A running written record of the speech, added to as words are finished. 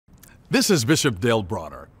This is Bishop Dale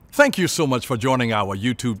Bronner. Thank you so much for joining our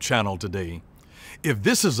YouTube channel today. If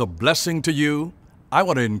this is a blessing to you, I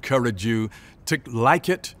want to encourage you to like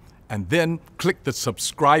it and then click the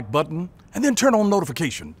subscribe button and then turn on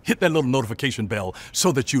notification. Hit that little notification bell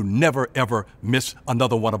so that you never ever miss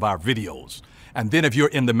another one of our videos. And then if you're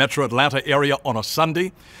in the Metro Atlanta area on a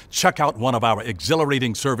Sunday, check out one of our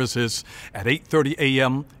exhilarating services at 8:30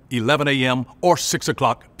 a.m., 11 a.m., or 6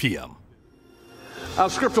 o'clock p.m. Our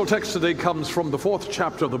scriptural text today comes from the 4th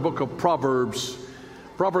chapter of the book of Proverbs,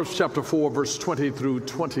 Proverbs chapter 4, verse 20 through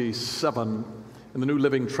 27. In the New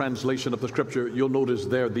Living Translation of the scripture, you'll notice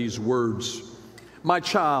there these words. My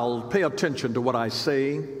child, pay attention to what I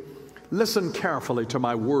say. Listen carefully to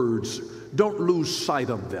my words. Don't lose sight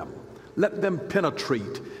of them. Let them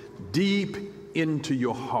penetrate deep into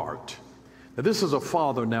your heart. Now, this is a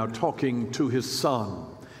father now talking to his son.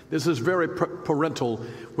 This is very parental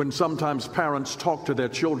when sometimes parents talk to their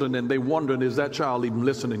children and they wonder, is that child even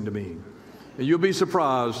listening to me? And you'll be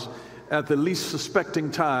surprised at the least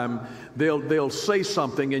suspecting time, they'll say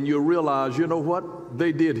something and you'll realize, you know what?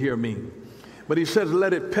 They did hear me. But he says,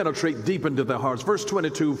 let it penetrate deep into their hearts. Verse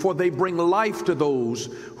 22, for they bring life to those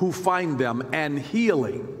who find them and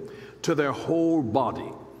healing to their whole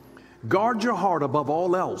body. Guard your heart above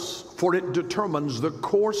all else, for it determines the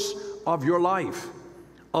course of your life.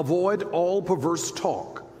 Avoid all perverse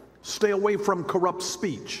talk. Stay away from corrupt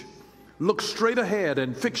speech. Look straight ahead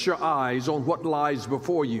and fix your eyes on what lies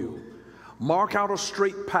before you. Mark out a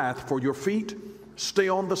straight path for your feet. Stay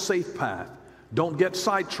on the safe path. Don't get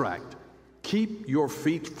sidetracked. Keep your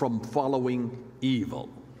feet from following evil.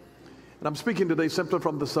 And I'm speaking today simply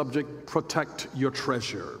from the subject, protect your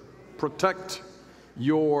treasure. Protect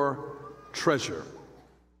your treasure.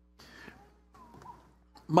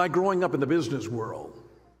 My growing up in the business world,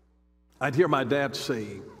 I'd hear my dad say,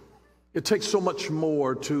 it takes so much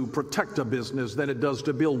more to protect a business than it does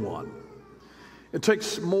to build one. It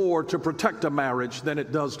takes more to protect a marriage than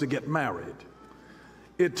it does to get married.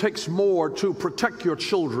 It takes more to protect your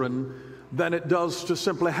children than it does to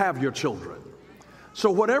simply have your children.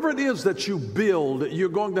 So whatever it is that you build, you're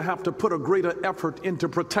going to have to put a greater effort into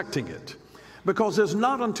protecting it. Because it's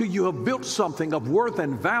not until you have built something of worth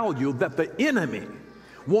and value that the enemy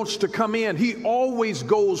wants to come in. He always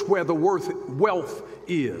goes where the wealth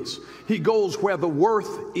is. He goes where the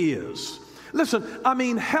worth is. Listen, I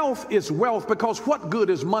mean, health is wealth, because what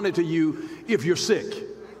good is money to you if you're sick?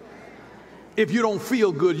 If you don't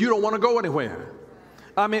feel good, you don't want to go anywhere.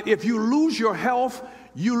 I mean, if you lose your health,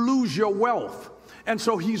 you lose your wealth. And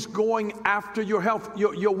so he's going after your health.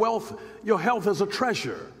 Your wealth, your health is a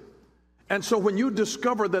treasure. And so when you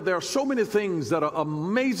discover that there are so many things that are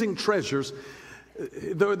amazing treasures,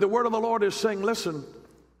 the word of the Lord is saying, listen,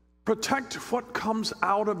 protect what comes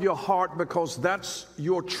out of your heart, because that's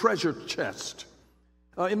your treasure chest.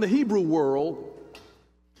 In the Hebrew world,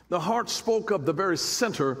 the heart spoke of the very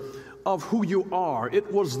center of who you are.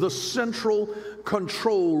 It was the central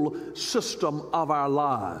control system of our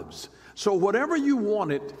lives. So whatever you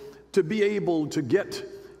wanted to be able to get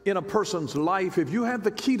in a person's life, if you have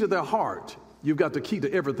the key to their heart, you've got the key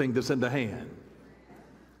to everything that's in the hand.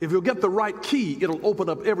 If you'll get the right key, it'll open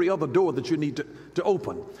up every other door that you need to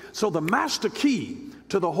open. So the master key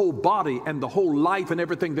to the whole body and the whole life and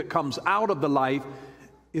everything that comes out of the life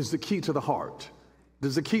is the key to the heart.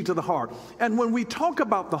 There's the key to the heart. And when we talk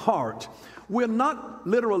about the heart, we're not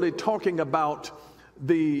literally talking about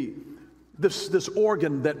this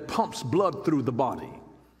organ that pumps blood through the body.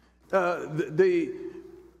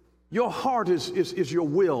 Your heart is your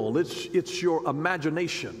will. It's your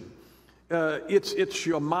imagination. It's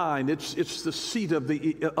your mind. It's the seat of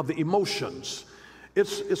the emotions.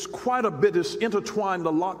 It's quite a bit. It's intertwined a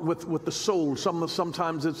lot with the soul.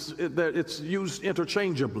 Sometimes it's used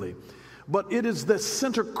interchangeably, but it is the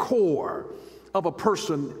center core of a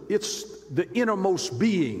person. It's the innermost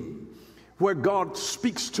being where God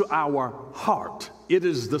speaks to our heart. It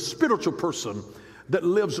is the spiritual person that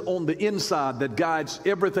lives on the inside that guides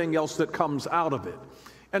everything else that comes out of it.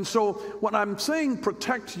 And so when I'm saying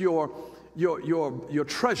protect your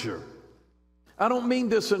treasure, I don't mean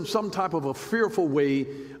this in some type of a fearful way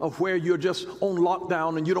of where you're just on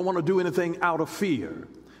lockdown and you don't want to do anything out of fear.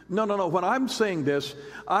 No. When I'm saying this,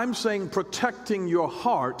 I'm saying protecting your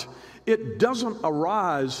heart. It doesn't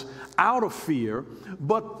arise out of fear,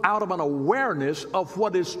 but out of an awareness of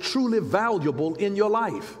what is truly valuable in your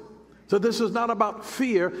life. So this is not about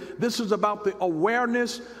fear. This is about the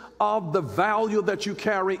awareness of the value that you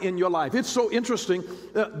carry in your life. It's so interesting.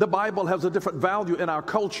 The Bible has a different value in our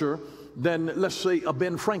culture than, let's say, a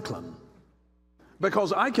Ben Franklin.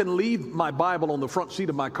 Because I can leave my Bible on the front seat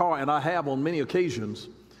of my car, and I have on many occasions,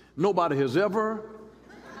 Nobody has ever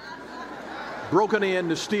broken in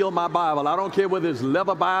to steal my Bible. I don't care whether it's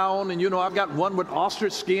leather bound, and you know, I've got one with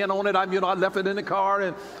ostrich skin on it. I left it in the car,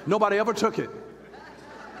 and nobody ever took it.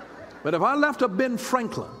 But if I left a Ben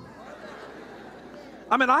Franklin,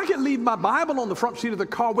 I can leave my Bible on the front seat of the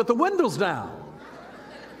car with the windows down,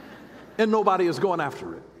 and nobody is going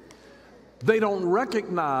after it. They don't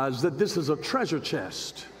recognize that this is a treasure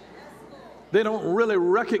chest. They don't really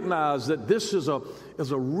recognize that this is a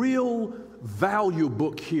real value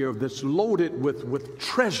book here that's loaded with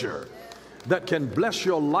treasure that can bless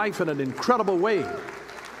your life in an incredible way.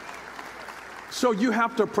 So you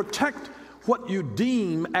have to protect what you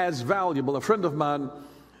deem as valuable. A friend of mine,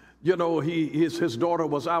 you know, his daughter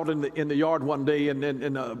was out in the yard one day, and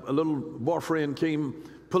a little boyfriend came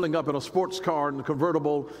pulling up in a sports car in a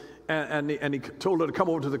convertible, and he told her to come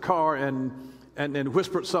over to the car and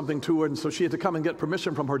whispered something to her, and so she had to come and get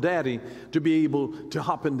permission from her daddy to be able to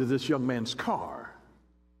hop into this young man's car.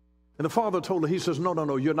 And the father told her, he says,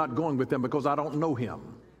 no, you're not going with them because I don't know him.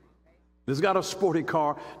 He's got a sporty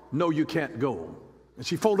car. No, you can't go. And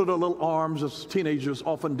she folded her little arms, as teenagers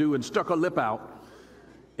often do, and stuck her lip out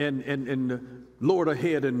and lowered her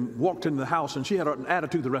head and walked into the house, and she had an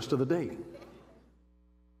attitude the rest of the day.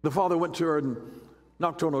 The father went to her and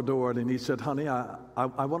knocked on her door, and he said, honey,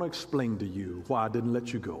 I want to explain to you why I didn't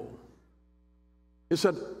let you go. He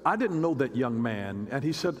said, I didn't know that young man. And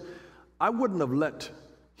he said, I wouldn't have let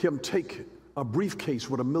him take a briefcase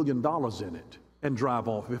with $1 million in it and drive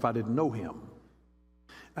off if I didn't know him.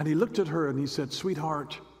 And he looked at her and he said,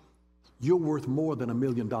 sweetheart, you're worth more than $1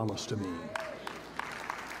 million to me.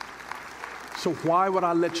 So why would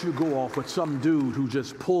I let you go off with some dude who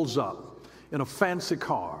just pulls up in a fancy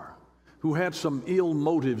car, who had some ill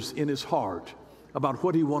motives in his heart about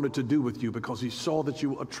what he wanted to do with you because he saw that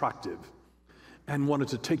you were attractive and wanted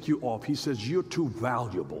to take you off? He says, you're too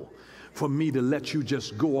valuable for me to let you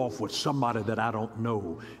just go off with somebody that I don't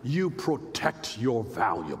know. You protect your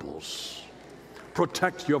valuables.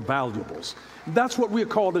 Protect your valuables. That's what we're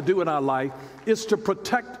called to do in our life, is to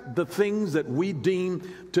protect the things that we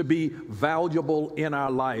deem to be valuable in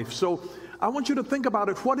our life. So I want you to think about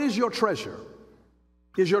it. What is your treasure?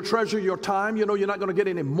 Is your treasure your time? You know, you're not going to get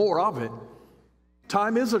any more of it.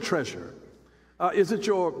 Time is a treasure. Is it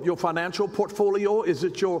your financial portfolio? Is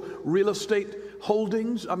it your real estate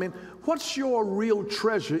holdings? What's your real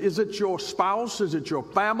treasure? Is it your spouse? Is it your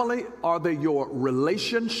family? Are they your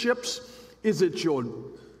relationships? Is it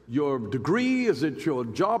your degree? Is it your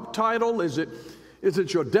job title? Is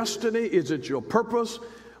it your destiny? Is it your purpose?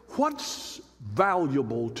 What's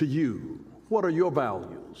valuable to you? What are your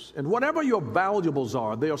values? And whatever your valuables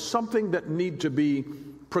are, they are something that need to be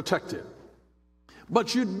protected.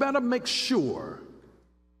 But you'd better make sure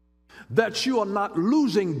that you are not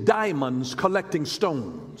losing diamonds collecting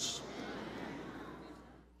stones.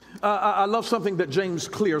 I love something that James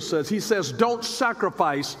Clear says. He says, don't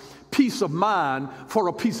sacrifice peace of mind for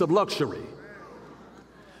a piece of luxury.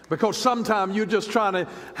 Because sometimes you're just trying to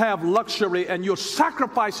have luxury and you're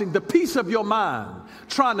sacrificing the peace of your mind,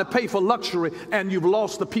 trying to pay for luxury, and you've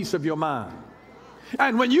lost the peace of your mind.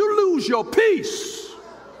 And when you lose your peace,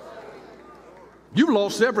 you've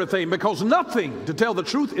lost everything, because nothing, to tell the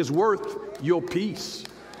truth, is worth your peace.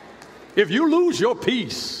 If you lose your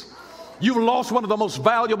peace, you've lost one of the most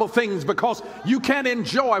valuable things, because you can't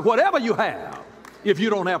enjoy whatever you have if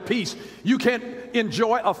you don't have peace. You can't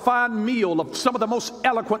enjoy a fine meal of some of the most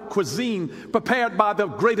eloquent cuisine prepared by the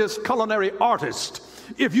greatest culinary artist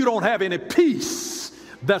if you don't have any peace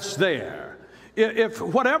that's there. If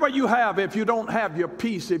whatever you have, if you don't have your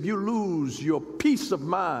peace, if you lose your peace of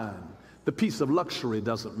mind, the peace of luxury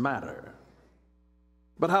doesn't matter.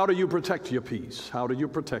 But how do you protect your peace? How do you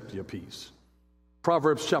protect your peace?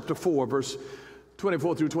 Proverbs chapter 4, verse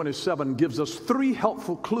 24 through 27 gives us 3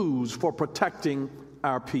 helpful clues for protecting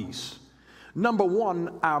our peace. Number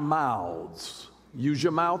 1, our mouths. Use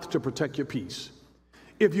your mouth to protect your peace.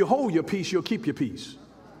 If you hold your peace, you'll keep your peace.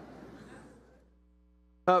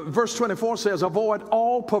 Verse 24 says, avoid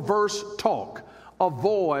all perverse talk.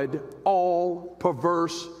 Avoid all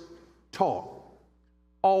perverse talk.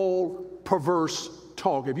 All perverse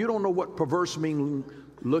talk. If you don't know what perverse means,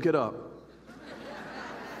 look it up.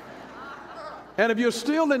 And if you're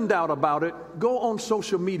still in doubt about it, go on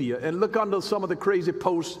social media and look under some of the crazy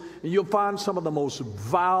posts, and you'll find some of the most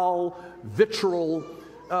vile, vitriol,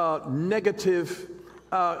 negative,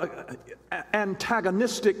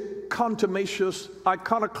 antagonistic, contumacious,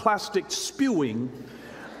 iconoclastic spewing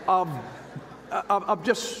of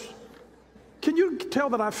just... Can you tell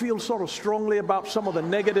that I feel sort of strongly about some of the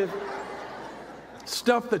negative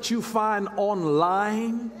stuff that you find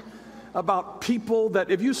online? about people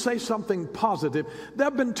that if you say something positive, there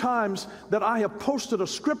have been times that I have posted a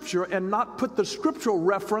scripture and not put the scriptural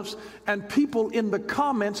reference, and people in the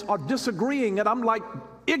comments are disagreeing, and I'm like,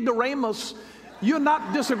 ignoramus, you're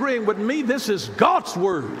not disagreeing with me. This is God's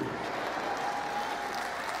word.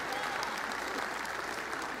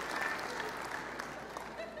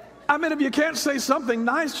 I mean, if you can't say something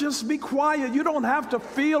nice, just be quiet. You don't have to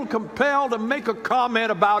feel compelled to make a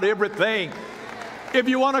comment about everything. If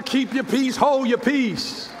you want to keep your peace, hold your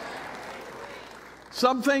peace.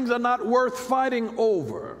 Some things are not worth fighting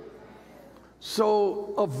over.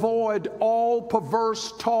 So avoid all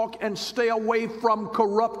perverse talk and stay away from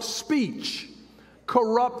corrupt speech.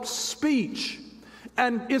 Corrupt speech.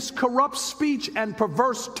 And it's corrupt speech and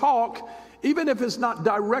perverse talk, even if it's not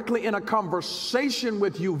directly in a conversation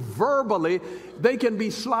with you verbally, they can be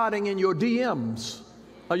sliding in your DMs.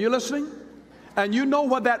 Are you listening? And you know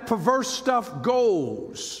where that perverse stuff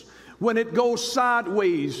goes. When it goes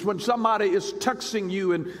sideways, when somebody is texting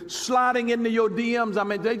you and sliding into your DMs, I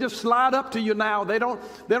mean, they just slide up to you now. They don't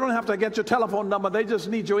have to get your telephone number. They just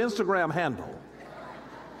need your Instagram handle,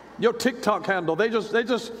 your TikTok handle. They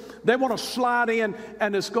want to slide in,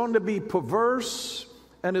 and it's going to be perverse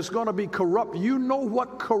and it's going to be corrupt. You know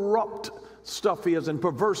what corrupt stuff is and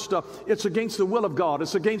perverse stuff. It's against the will of God.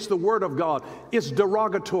 It's against the word of God. It's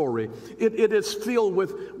derogatory. It is filled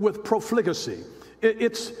with profligacy.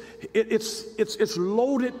 It's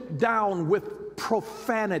loaded down with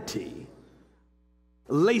profanity,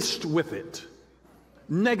 laced with it,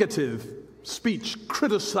 negative speech,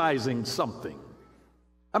 criticizing something.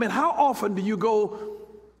 I mean, how often do you go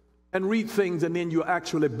and read things and then you're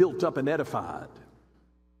actually built up and edified?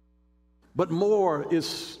 But more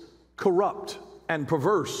is corrupt and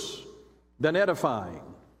perverse than edifying.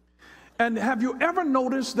 And have you ever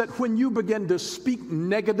noticed that when you begin to speak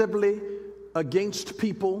negatively against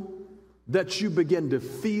people, that you begin to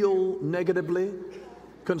feel negatively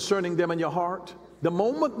concerning them in your heart? The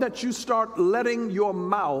moment that you start letting your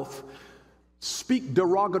mouth speak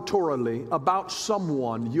derogatorily about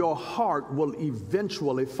someone, your heart will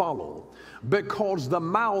eventually follow, because the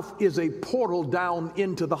mouth is a portal down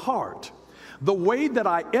into the heart. The way that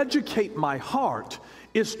I educate my heart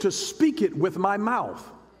is to speak it with my mouth.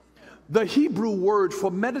 The Hebrew word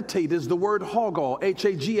for meditate is the word hagah,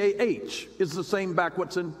 H-A-G-A-H. It's the same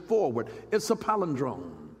backwards and forward. It's a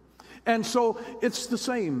palindrome. And so it's the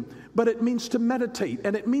same, but it means to meditate,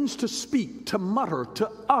 and it means to speak, to mutter,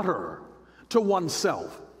 to utter to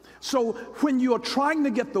oneself. So when you are trying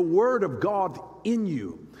to get the word of God in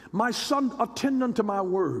you, my son, attend unto my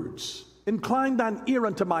words, incline thine ear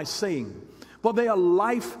unto my saying, for they are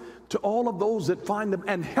life to all of those that find them,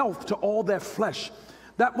 and health to all their flesh.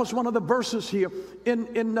 That was one of the verses here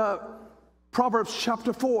in Proverbs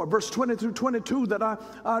chapter 4, verse 20 through 22 that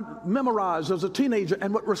I memorized as a teenager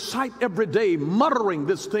and would recite every day, muttering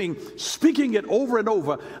this thing, speaking it over and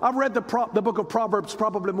over. I've read the book of Proverbs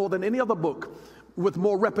probably more than any other book, with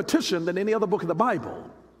more repetition than any other book in the Bible.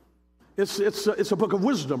 It's a book of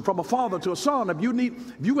wisdom from a father to a son. If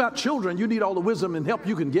you got children, you need all the wisdom and help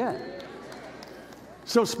you can get.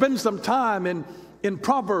 So spend some time in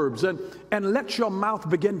Proverbs and let your mouth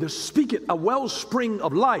begin to speak it, a wellspring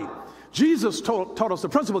of light. Jesus taught us the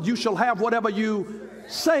principle, you shall have whatever you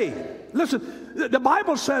say. Listen, the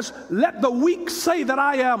Bible says, let the weak say that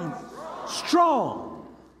I am strong.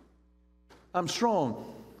 I'm strong.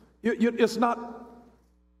 It's not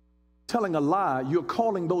telling a lie. You're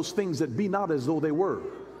calling those things that be not as though they were.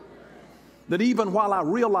 That even while I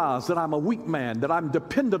realize that I'm a weak man, that I'm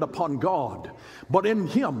dependent upon God, but in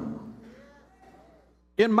Him,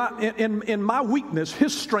 in my weakness,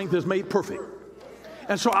 His strength is made perfect.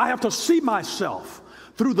 And so I have to see myself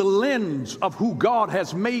through the lens of who God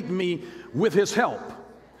has made me with His help.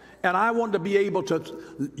 And I want to be able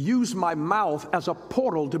to use my mouth as a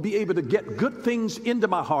portal to be able to get good things into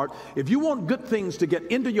my heart. If you want good things to get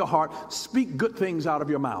into your heart, speak good things out of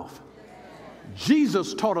your mouth.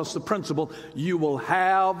 Jesus taught us the principle, you will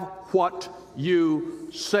have what you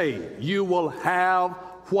say. You will have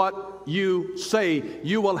what you say.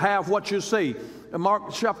 You will have what you say. In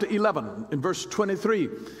Mark chapter 11, in verse 23,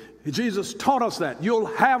 Jesus taught us that. You'll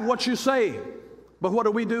have what you say. But what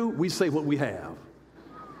do? We say what we have.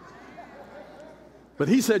 But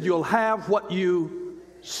He said, you'll have what you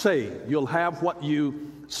say. You'll have what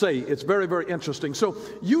you say. It's very, very interesting. So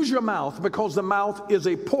use your mouth, because the mouth is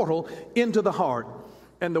a portal into the heart.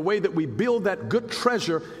 And the way that we build that good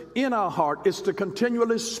treasure in our heart is to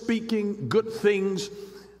continually speaking good things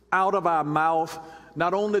out of our mouth,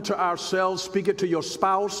 not only to ourselves. Speak it to your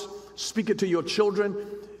spouse, speak it to your children.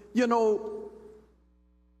 You know,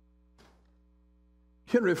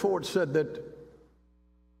 Henry Ford said that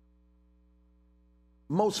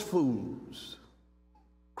most fools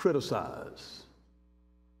criticize.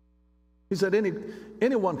 He said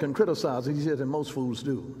anyone can criticize, and he said, and most fools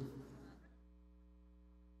do.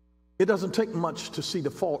 It doesn't take much to see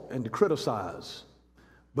the fault and to criticize,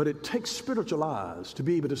 but it takes spiritual eyes to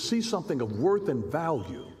be able to see something of worth and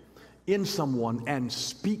value in someone and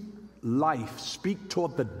speak life, speak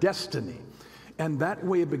toward the destiny. And that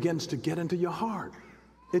way it begins to get into your heart.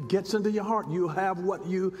 It gets into your heart. You have what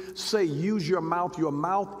you say. Use your mouth. Your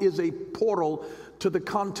mouth is a portal to the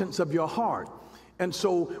contents of your heart. And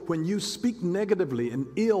so when you speak negatively and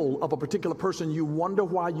ill of a particular person, you wonder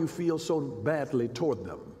why you feel so badly toward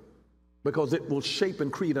them, because it will shape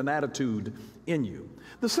and create an attitude in you.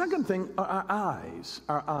 The second thing are our eyes.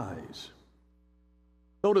 Our eyes.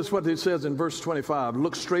 Notice what it says in verse 25.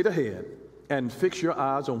 Look straight ahead and fix your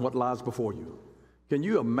eyes on what lies before you. Can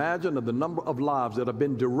you imagine the number of lives that have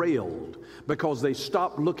been derailed because they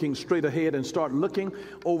stopped looking straight ahead and start looking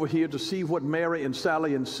over here to see what Mary and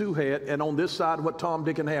Sally and Sue had, and on this side what Tom,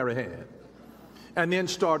 Dick, and Harry had, and then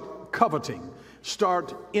start coveting,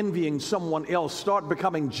 start envying someone else, start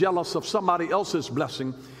becoming jealous of somebody else's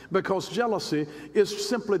blessing, because jealousy is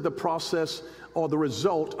simply the process or the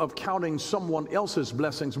result of counting someone else's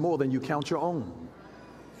blessings more than you count your own.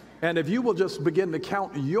 And if you will just begin to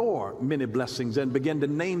count your many blessings and begin to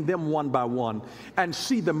name them one by one and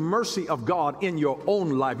see the mercy of God in your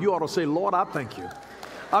own life, you ought to say, Lord, I thank you.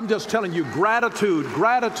 I'm just telling you, gratitude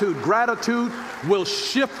will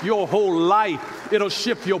shift your whole life. It'll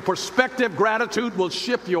shift your perspective. Gratitude will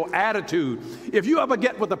shift your attitude. If you ever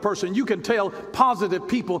get with a person, you can tell positive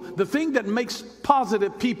people, the thing that makes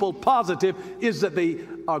positive people positive is that they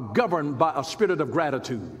are governed by a spirit of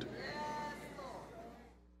gratitude.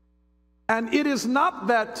 And it is not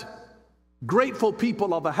that grateful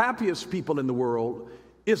people are the happiest people in the world,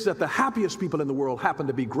 it's that the happiest people in the world happen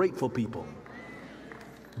to be grateful people.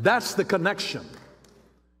 That's the connection.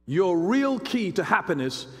 Your real key to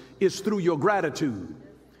happiness is through your gratitude.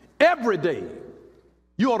 Every day,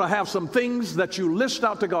 you ought to have some things that you list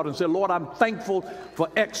out to God and say, Lord, I'm thankful for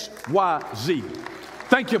X, Y, Z.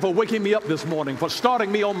 Thank you for waking me up this morning, for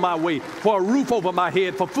starting me on my way, for a roof over my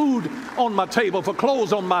head, for food on my table, for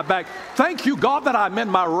clothes on my back. Thank you, God, that I'm in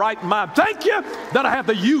my right mind. Thank you that I have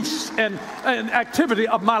the use and activity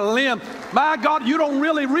of my limb. My God, you don't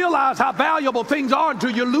really realize how valuable things are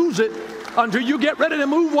until you lose it, until you get ready to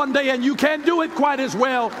move one day and you can't do it quite as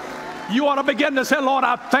well. You ought to begin to say, Lord,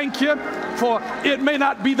 I thank you for, it may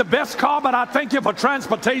not be the best car, but I thank you for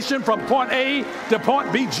transportation from point A to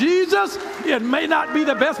point B. Jesus, it may not be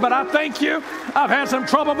the best, but I thank you. I've had some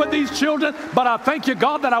trouble with these children, but I thank you,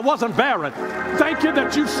 God, that I wasn't barren. Thank you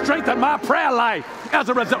that you strengthened my prayer life as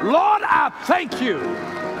a result. Lord, I thank you.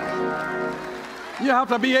 You have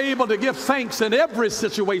to be able to give thanks in every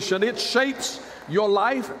situation. It shapes your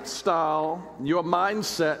lifestyle, your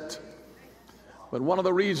mindset. But one of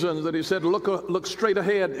the reasons that he said, look straight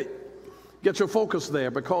ahead, get your focus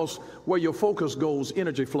there, because where your focus goes,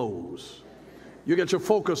 energy flows. You get your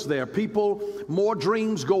focus there. People, more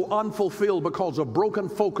dreams go unfulfilled because of broken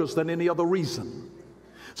focus than any other reason.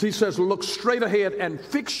 So he says, look straight ahead and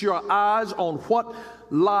fix your eyes on what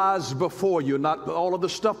lies before you. Not all of the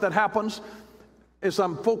stuff that happens. As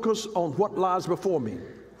I'm focused on what lies before me.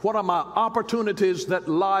 What are my opportunities that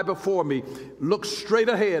lie before me? Look straight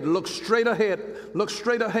ahead, look straight ahead, look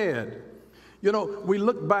straight ahead. You know, we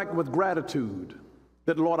look back with gratitude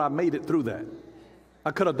that, Lord, I made it through that. I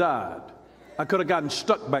could have died. I could have gotten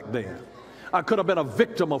stuck back there. I could have been a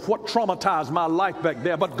victim of what traumatized my life back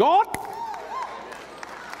there. But God,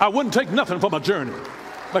 I wouldn't take nothing from a journey,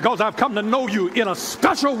 because I've come to know you in a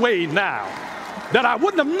special way now that I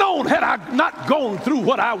wouldn't have known had I not gone through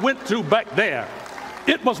what I went through back there.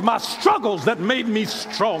 It was my struggles that made me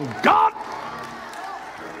strong. God,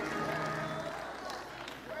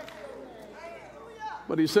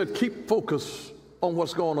 but he said, keep focus on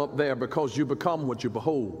what's going up there, because you become what you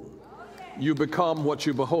behold. You become what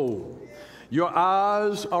you behold. Your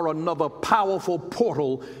eyes are another powerful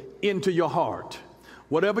portal into your heart.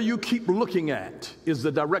 Whatever you keep looking at is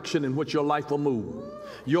the direction in which your life will move.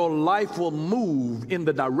 Your life will move in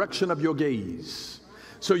the direction of your gaze.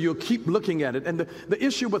 So you'll keep looking at it. And the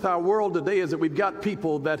issue with our world today is that we've got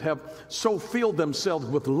people that have so filled themselves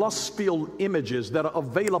with lust-filled images that are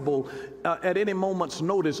available at any moment's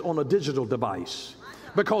notice on a digital device.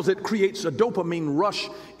 because it creates a dopamine rush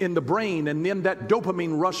in the brain, and then that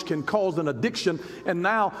dopamine rush can cause an addiction. And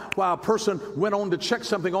now, while a person went on to check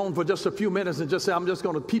something on for just a few minutes and just say, I'm just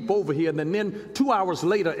going to peep over here, and then 2 hours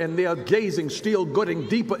later, and they're gazing, still getting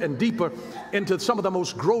deeper and deeper into some of the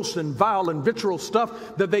most gross and vile and visceral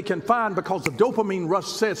stuff that they can find, because the dopamine rush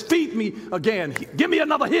says, feed me again, give me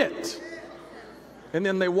another hit. And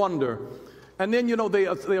then they wonder. And then,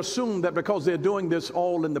 they assume that because they're doing this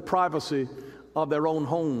all in the privacy of their own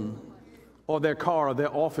home or their car or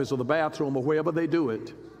their office or the bathroom or wherever they do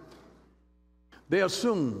it, they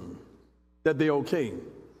assume that they're okay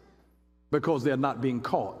because they're not being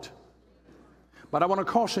caught. But I want to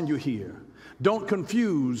caution you here. Don't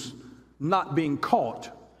confuse not being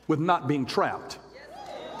caught with not being trapped.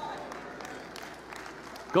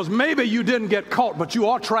 Because maybe you didn't get caught, but you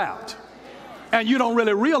are trapped. And you don't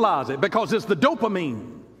really realize it, because it's the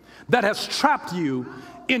dopamine that has trapped you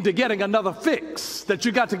into getting another fix, that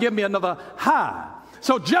you got to give me another high.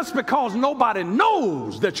 So just because nobody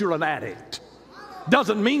knows that you're an addict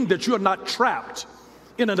doesn't mean that you're not trapped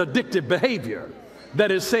in an addictive behavior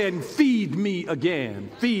that is saying, feed me again,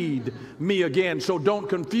 feed me again. So don't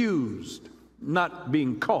confuse not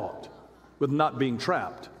being caught with not being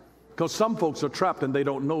trapped, because some folks are trapped and they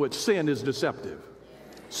don't know it. Sin is deceptive.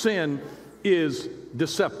 Sin is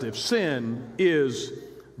deceptive. Sin is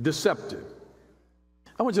deceptive.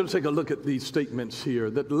 I want you to take a look at these statements here,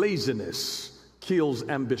 that laziness kills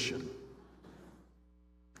ambition.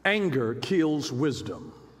 Anger kills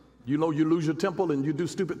wisdom. You lose your temper and you do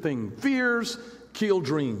stupid things. Fears kill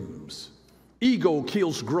dreams. Ego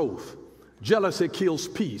kills growth. Jealousy kills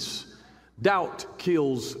peace. Doubt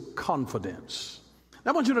kills confidence.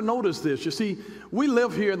 I want you to notice this. You see, we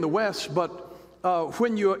live here in the West, but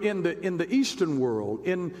when you're in the Eastern world,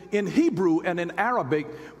 in Hebrew and in Arabic,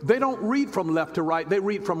 they don't read from left to right, they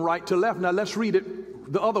read from right to left. Now let's read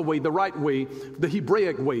it the other way, the right way, the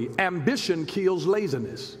Hebraic way. Ambition kills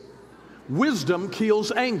laziness. Wisdom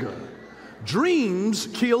kills anger. Dreams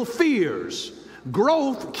kill fears.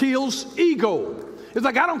 Growth kills ego. It's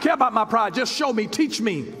like, I don't care about my pride, just show me, teach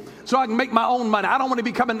me, so I can make my own money. I don't want to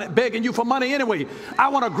be coming begging you for money anyway. I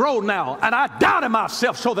want to grow now, and I doubt in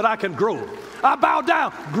myself so that I can grow. I bow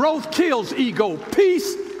down. Growth kills ego.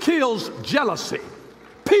 Peace kills jealousy.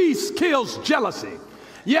 Peace kills jealousy.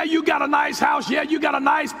 Yeah, you got a nice house. Yeah, you got a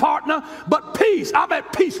nice partner. But peace, I'm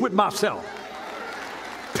at peace with myself.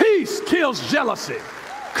 Peace kills jealousy.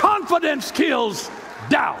 Confidence kills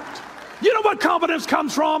doubt. You know what confidence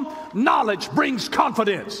comes from? Knowledge brings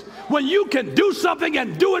confidence. When you can do something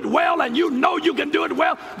and do it well, and you know you can do it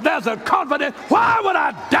well, there's a confidence. Why would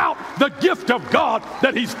I doubt the gift of God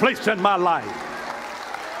that He's placed in my life?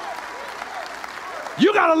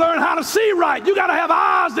 You got to learn how to see right. You got to have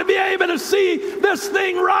eyes to be able to see this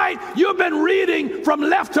thing right. You've been reading from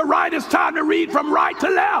left to right. It's time to read from right to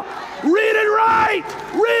left. Read it right.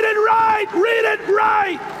 Read it right. Read it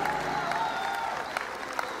right.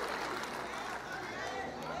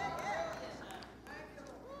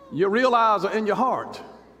 Your real eyes are in your heart.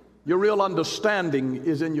 Your real understanding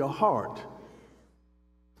is in your heart.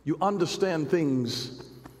 You understand things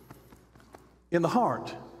in the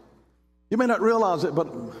heart. You may not realize it,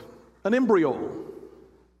 but an embryo,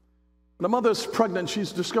 when a mother's pregnant,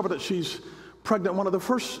 she's discovered that she's pregnant. One of the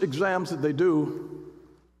first exams that they do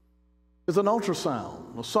is an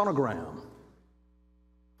ultrasound, a sonogram.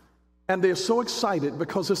 And they're so excited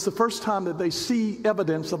because it's the first time that they see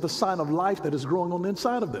evidence of the sign of life that is growing on the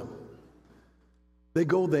inside of them. They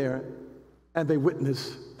go there and they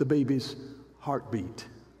witness the baby's heartbeat.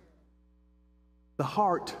 The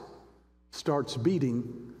heart starts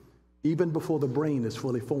beating even before the brain is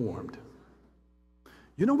fully formed.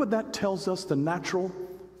 You know what that tells us, the natural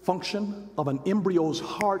function of an embryo's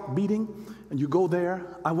heart beating? And you go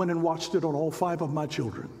there. I went and watched it on all 5 of my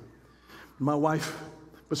children. My wife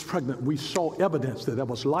was pregnant. We saw evidence that there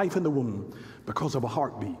was life in the womb because of a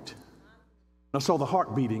heartbeat. I saw the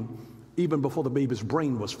heart beating even before the baby's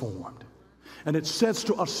brain was formed. And it says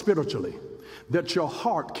to us spiritually that your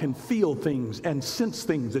heart can feel things and sense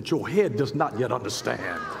things that your head does not yet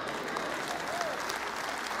understand.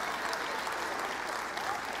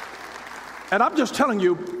 And I'm just telling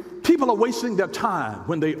you, people are wasting their time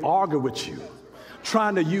when they argue with you,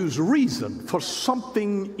 trying to use reason for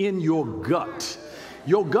something in your gut.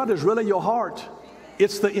 Your gut is really your heart.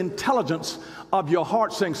 It's the intelligence of your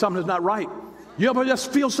heart saying something's not right. You ever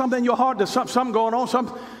just feel something in your heart? There's something going on,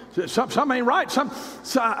 something ain't right, something,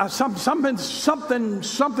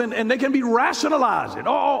 and they can be rationalizing.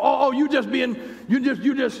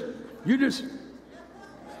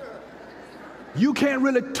 You can't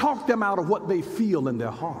really talk them out of what they feel in their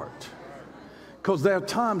heart. Because there are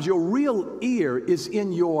times your real ear is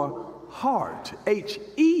in your heart, Heart.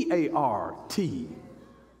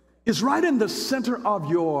 It's right in the center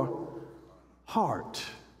of your heart.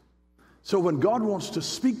 So when God wants to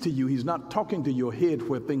speak to you, he's not talking to your head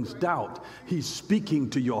where things doubt. He's speaking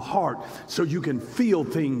to your heart so you can feel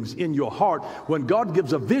things in your heart. When God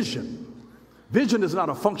gives a vision, vision is not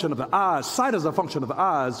a function of the eyes. Sight is a function of the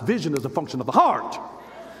eyes. Vision is a function of the heart.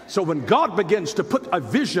 So when God begins to put a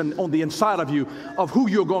vision on the inside of you of who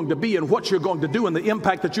you're going to be and what you're going to do and the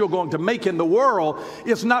impact that you're going to make in the world,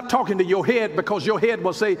 it's not talking to your head, because your head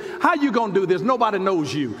will say, how you going to do this? Nobody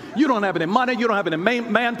knows you. You don't have any money. You don't have any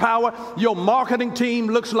manpower. Your marketing team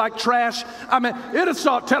looks like trash. I mean, it'll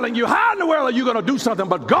start telling you, how in the world are you going to do something?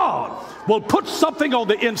 But God will put something on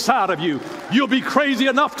the inside of you. You'll be crazy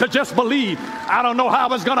enough to just believe. I don't know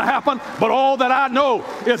how it's going to happen, but all that I know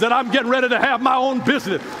is that I'm getting ready to have my own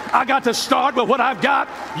business. I got to start with what I've got,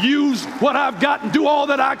 use what I've got, and do all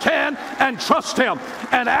that I can, and trust him.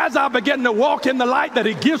 And as I begin to walk in the light that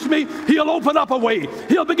he gives me, he'll open up a way.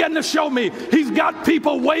 He'll begin to show me he's got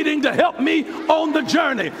people waiting to help me on the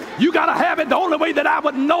journey. You got to have it. The only way that I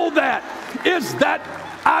would know that is that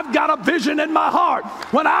I've got a vision in my heart.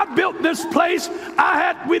 When I built this place,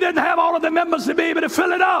 we didn't have all of the members to be able to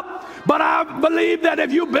fill it up. But I believe that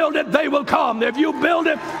if you build it, they will come. If you build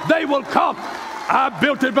it, they will come. I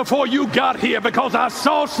built it before you got here because I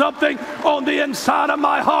saw something on the inside of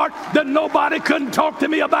my heart that nobody couldn't talk to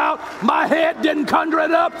me about. My head didn't conjure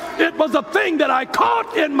it up. It was a thing that I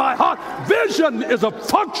caught in my heart. Vision is a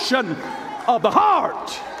function of the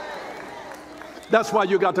heart. That's why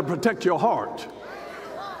you got to protect your heart.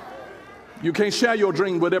 You can't share your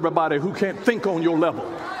dream with everybody who can't think on your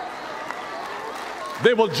level.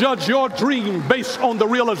 They will judge your dream based on the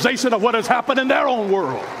realization of what has happened in their own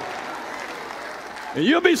world. And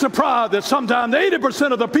you'll be surprised that sometimes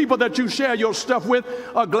 80% of the people that you share your stuff with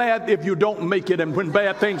are glad if you don't make it, and when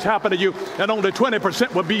bad things happen to you, and only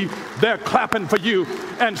 20% will be there clapping for you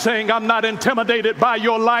and saying, I'm not intimidated by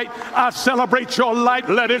your light. I celebrate your light.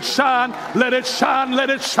 Let it shine, let it shine, let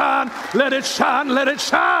it shine, let it shine, let it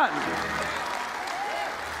shine.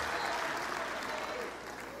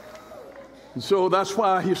 And so that's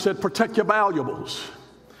why he said, protect your valuables.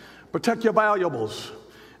 Protect your valuables.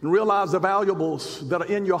 And realize the valuables that are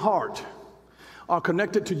in your heart are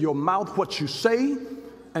connected to your mouth, what you say,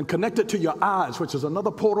 and connected to your eyes, which is another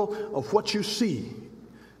portal of what you see.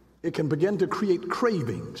 It can begin to create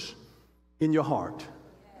cravings in your heart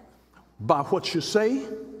by what you say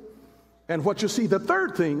and what you see. The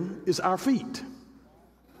third thing is our feet.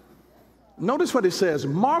 Notice what it says,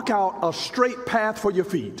 mark out a straight path for your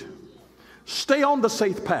feet. Stay on the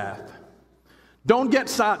safe path. Don't get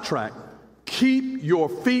sidetracked. Keep your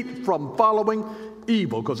feet from following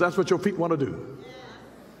evil, because that's what your feet want to do.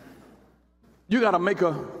 You got to make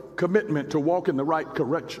a commitment to walk in the right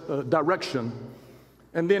direction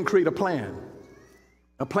and then create a plan.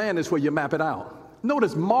 A plan is where you map it out.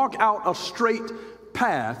 Notice, mark out a straight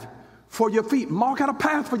path for your feet. Mark out a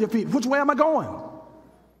path for your feet. Which way am I going?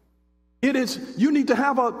 It is, you need to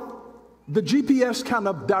have the GPS kind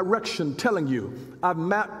of direction telling you, I've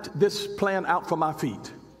mapped this plan out for my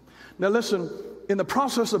feet. Now listen, in the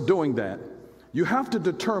process of doing that, you have to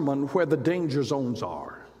determine where the danger zones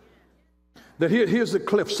are. That here's the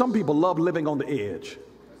cliff. Some people love living on the edge.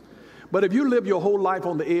 But if you live your whole life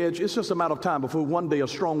on the edge, it's just a matter of time before one day a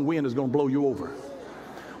strong wind is going to blow you over.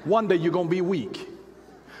 One day you're going to be weak.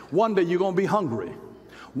 One day you're going to be hungry.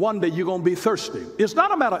 One day you're going to be thirsty. It's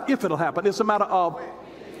not a matter if it'll happen. It's a matter of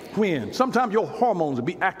when. Sometimes your hormones will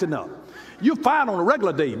be acting up. You're fine on a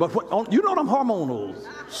regular day, but you know them hormonal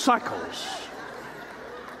cycles.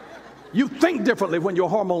 You think differently when your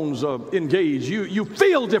hormones are engaged. You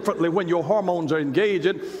feel differently when your hormones are engaged.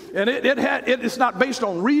 And it's not based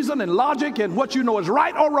on reason and logic and what you know is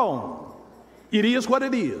right or wrong. It is what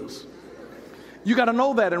it is. You got to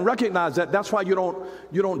know that and recognize that. That's why you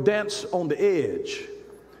don't dance on the edge.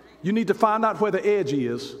 You need to find out where the edge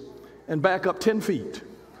is and back up 10 feet.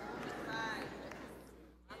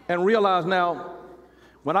 And realize now,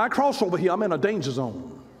 when I cross over here, I'm in a danger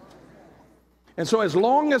zone. And so as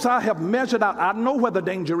long as I have measured out, I know where the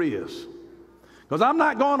danger is. Because I'm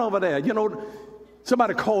not going over there. You know,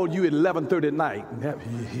 somebody called you at 11:30 at night.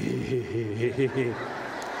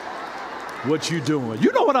 What you doing?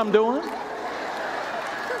 You know what I'm doing.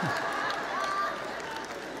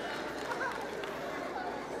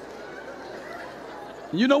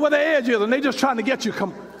 You know where the edge is, and they just trying to get you.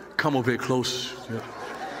 Come over here close. Yeah.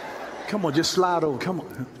 Come on, just slide over. Come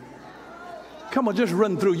on. Come on, just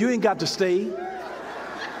run through. You ain't got to stay.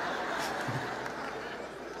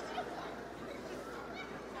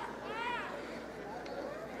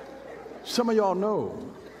 Some of y'all know.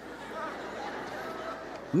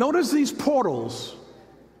 Notice these portals.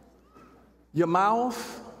 Your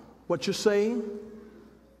mouth, what you say,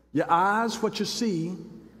 your eyes, what you see,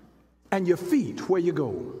 and your feet, where you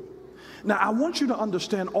go. Now, I want you to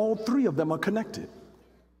understand all three of them are connected.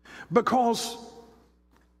 Because,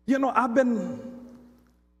 you know, I've been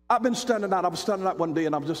standing out. I was standing out one day,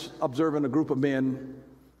 and I was just observing a group of men,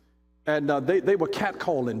 and they were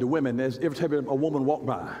catcalling to women as every time a woman walked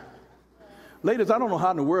by. Ladies, I don't know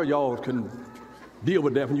how in the world y'all can deal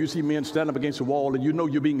with that when you see men stand up against a wall and you know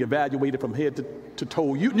you're being evaluated from head to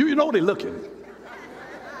toe. You know they're looking.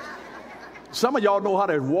 Some of y'all know how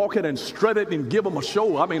to walk it and strut it and give them a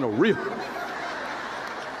show. I mean, a real.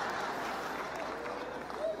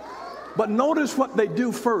 But notice what they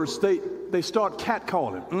do first. They start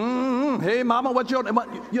catcalling. Hey, mama, what's your name?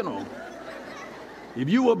 You know, if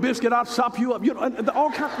you were a biscuit, I'd sop you up. You know,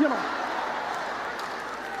 all kinds, you know.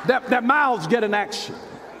 Their mouths get in action.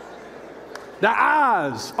 Their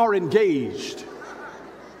eyes are engaged.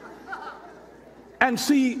 And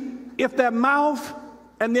see, if their mouth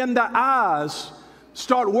and then their eyes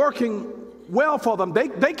start working well for them,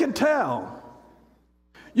 they can tell.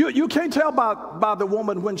 You can't tell by the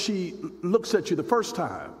woman when she looks at you the first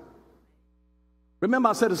time. Remember,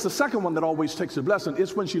 I said it's the second one that always takes a blessing.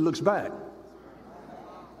 It's when she looks back.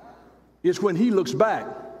 It's when he looks back.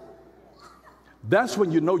 That's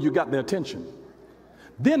when you know you got their attention.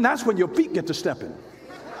 Then that's when your feet get to stepping.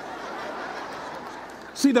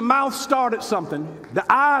 See, the mouth started something, the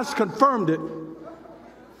eyes confirmed it,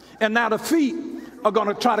 and now the feet are going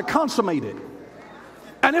to try to consummate it.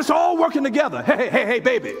 And it's all working together. Hey,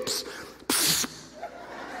 baby. Psst, psst.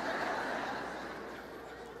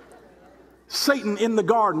 Satan in the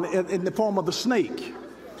garden in the form of the snake.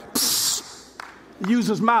 Psst. He used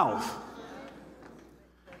his mouth.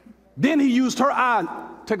 Then he used her eye.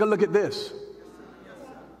 Take a look at this.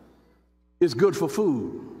 It's good for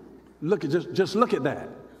food. Look at just look at that.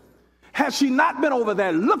 Had she not been over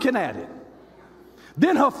there looking at it,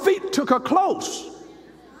 then her feet took her close.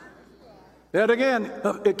 There again,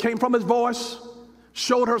 it came from his voice,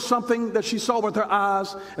 showed her something that she saw with her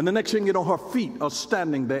eyes, and the next thing you know, her feet are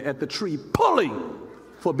standing there at the tree pulling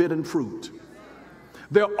forbidden fruit.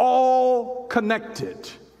 They're all connected.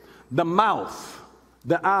 The mouth,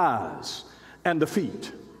 the eyes, and the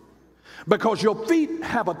feet. Because your feet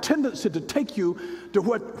have a tendency to take you to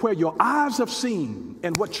where your eyes have seen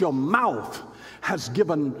and what your mouth has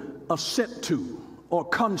given assent to or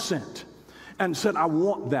consent and said, I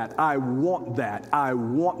want that, I want that, I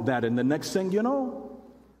want that. And the next thing you know,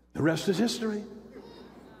 the rest is history.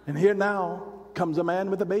 And here now comes a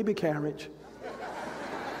man with a baby carriage.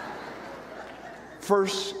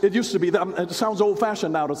 First, it used to be, it sounds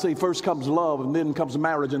old-fashioned now to say first comes love and then comes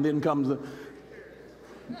marriage and then comes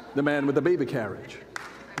the man with the baby carriage,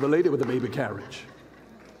 the lady with the baby carriage.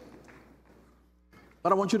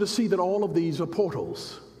 But I want you to see that all of these are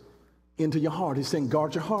portals into your heart. He's saying,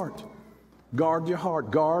 guard your heart. Guard your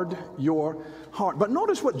heart. Guard your heart. But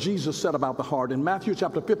notice what Jesus said about the heart in Matthew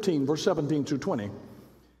chapter 15, verse 17 through 20.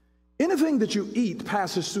 Anything that you eat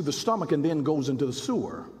passes through the stomach and then goes into the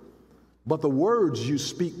sewer. But the words you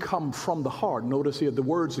speak come from the heart. Notice here the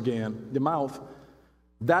words again, the mouth.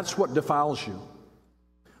 That's what defiles you.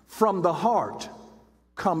 From the heart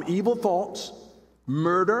come evil thoughts,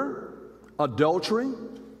 murder, adultery,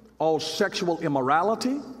 all sexual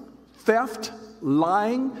immorality, theft,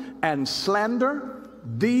 lying, and slander.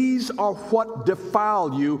 These are what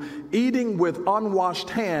defile you. Eating with unwashed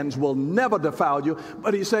hands will never defile you.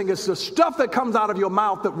 But he's saying it's the stuff that comes out of your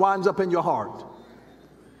mouth that winds up in your heart.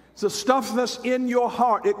 It's the stuff that's in your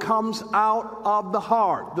heart. It comes out of the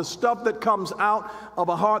heart. The stuff that comes out of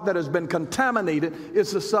a heart that has been contaminated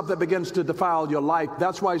is the stuff that begins to defile your life.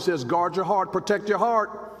 That's why he says, guard your heart, protect your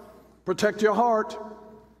heart, protect your heart.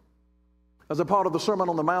 As a part of the Sermon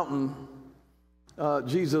on the Mountain,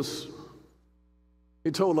 Jesus,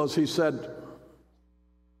 he told us, he said,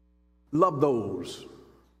 love those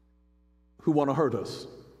who want to hurt us.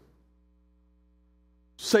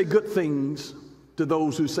 Say good things to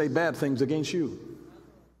those who say bad things against you.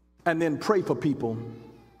 And then pray for people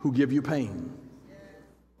who give you pain.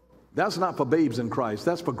 That's not for babes in Christ.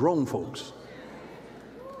 That's for grown folks.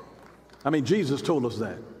 I mean, Jesus told us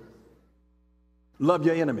that. Love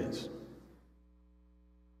your enemies.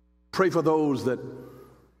 Pray for those that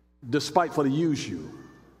despitefully use you,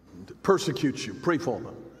 persecute you. Pray for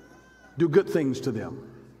them. Do good things to them.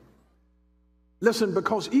 Listen,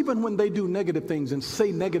 because even when they do negative things and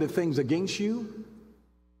say negative things against you,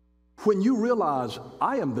 when you realize,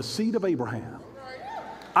 I am the seed of Abraham,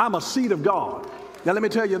 I'm a seed of God. Now let me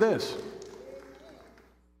tell you this.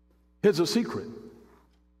 Here's a secret.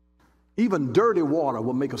 Even dirty water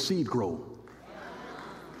will make a seed grow.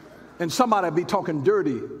 And somebody will be talking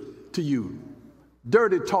dirty to you.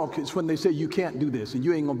 Dirty talk is when they say you can't do this and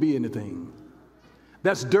you ain't gonna be anything.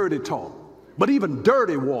 That's dirty talk. But even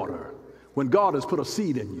dirty water, when God has put a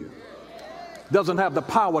seed in you, doesn't have the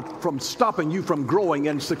power from stopping you from growing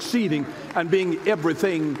and succeeding and being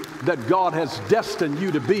everything that God has destined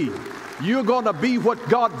you to be. You're going to be what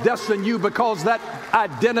God destined you because that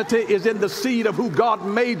identity is in the seed of who God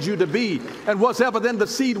made you to be. And what's ever in the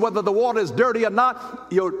seed, whether the water is dirty or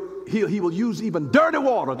not, he will use even dirty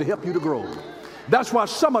water to help you to grow. That's why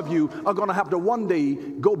some of you are going to have to one day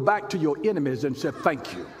go back to your enemies and say,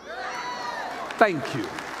 thank you. Thank you.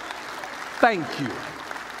 Thank you.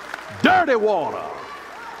 Dirty water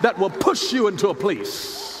that will push you into a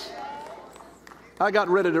place. I got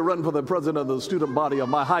ready to run for the president of the student body of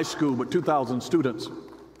my high school with 2,000 students.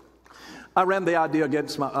 I ran the idea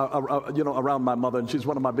against around my mother, and she's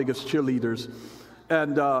one of my biggest cheerleaders.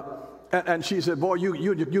 And she said, boy,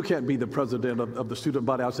 you can't be the president of the student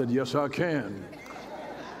body. I said, yes, I can.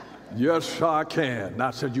 Yes, I can. And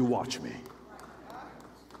I said, you watch me.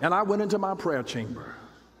 And I went into my prayer chamber.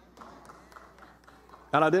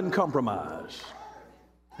 And I didn't compromise.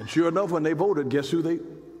 And sure enough, when they voted, guess who they...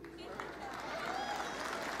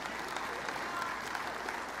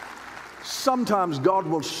 Sometimes God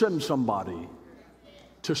will send somebody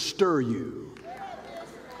to stir you.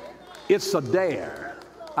 It's a dare.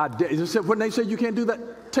 I dare. When they say you can't do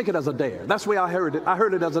that, take it as a dare. That's the way I heard it. I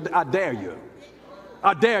heard it as a I dare you.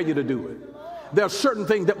 I dare you to do it. There are certain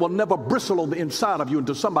things that will never bristle on the inside of you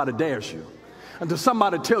until somebody dares you. Until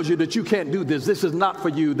somebody tells you that you can't do this, this is not for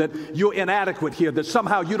you, that you're inadequate here, that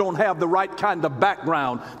somehow you don't have the right kind of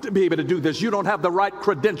background to be able to do this, you don't have the right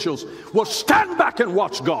credentials. Well, stand back and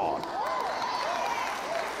watch God.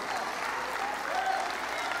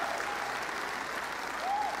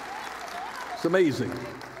 It's amazing.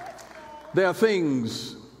 There are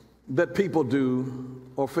things that people do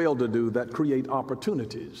or fail to do that create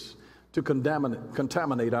opportunities to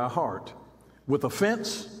contaminate our heart with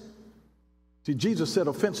offense. See, Jesus said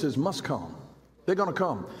offenses must come. They're going to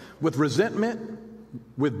come with resentment,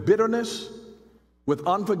 with bitterness, with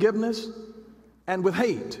unforgiveness, and with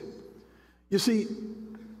hate. You see,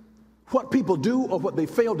 what people do or what they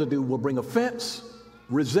fail to do will bring offense,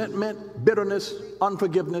 resentment, bitterness,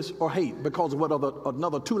 unforgiveness, or hate because of what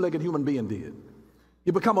another two-legged human being did.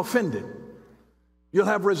 You become offended. You'll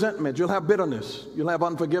have resentment. You'll have bitterness. You'll have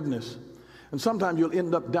unforgiveness. And sometimes you'll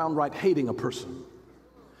end up downright hating a person.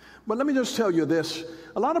 But let me just tell you this.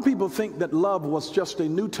 A lot of people think that love was just a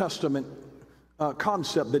New Testament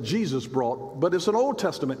concept that Jesus brought, but it's an Old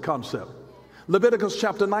Testament concept. Leviticus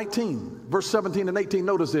chapter 19, verse 17 and 18,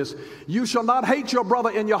 notice this. You shall not hate your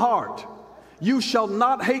brother in your heart. You shall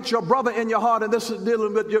not hate your brother in your heart. And this is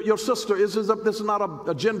dealing with your sister. This is not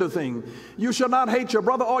a gender thing. You shall not hate your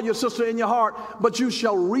brother or your sister in your heart, but you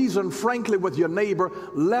shall reason frankly with your neighbor,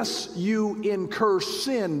 lest you incur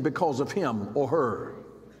sin because of him or her.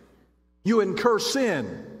 You incur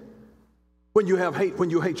sin when you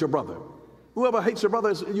hate your brother. Whoever hates your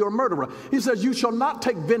brother, you're a murderer. He says, you shall not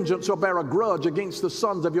take vengeance or bear a grudge against the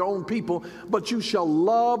sons of your own people, but you shall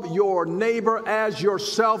love your neighbor as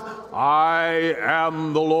yourself. I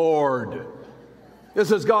am the Lord.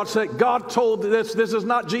 This is God saying, God told this. This is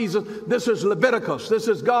not Jesus. This is Leviticus. This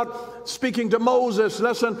is God speaking to Moses.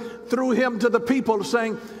 Listen, through him to the people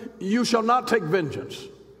saying, you shall not take vengeance.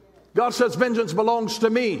 God says, vengeance belongs to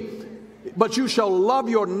me. But you shall love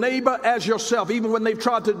your neighbor as yourself, even when they've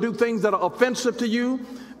tried to do things that are offensive to you,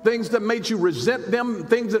 things that made you resent them,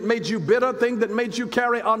 things that made you bitter, things that made you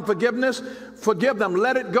carry unforgiveness. Forgive them.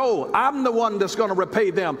 Let it go. I'm the one that's going to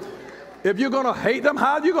repay them. If you're going to hate them,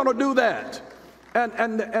 how are you going to do that?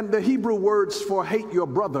 And the Hebrew words for hate your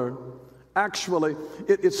brother, actually,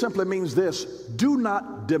 it simply means this. Do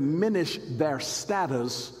not diminish their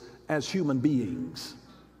status as human beings.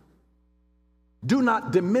 Do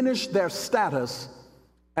not diminish their status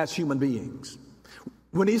as human beings.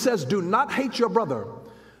 When he says, do not hate your brother,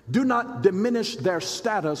 do not diminish their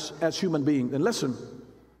status as human beings. And listen,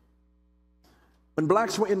 when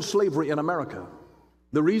blacks were in slavery in America,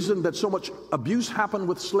 the reason that so much abuse happened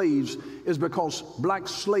with slaves is because black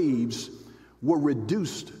slaves were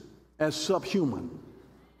reduced as subhuman.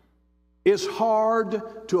 It's hard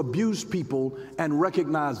to abuse people and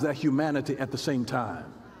recognize their humanity at the same time.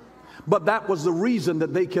 But that was the reason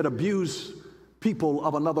that they could abuse people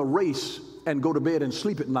of another race and go to bed and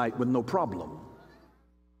sleep at night with no problem.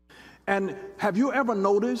 And have you ever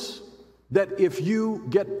noticed that if you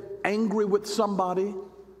get angry with somebody,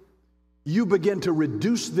 you begin to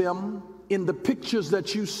reduce them in the pictures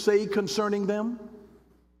that you say concerning them?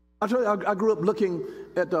 I tell you, I grew up looking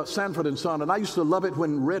at Sanford and Son, and I used to love it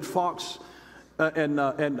when Red Fox and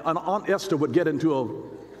Aunt Esther would get into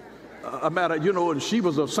a matter, you know, and she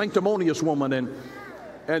was a sanctimonious woman,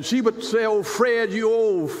 and she would say, "Oh, Fred, you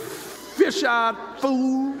old fish-eyed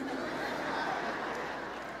fool."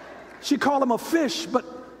 She called him a fish, but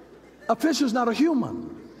a fish is not a human.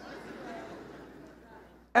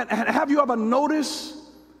 And have you ever noticed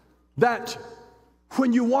that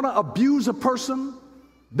when you want to abuse a person,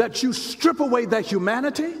 that you strip away their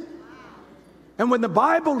humanity? And when the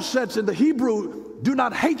Bible says in the Hebrew, do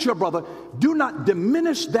not hate your brother, do not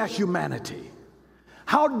diminish their humanity.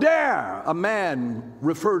 How dare a man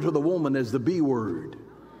refer to the woman as the B word?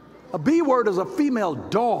 A B word is a female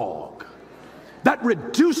dog. That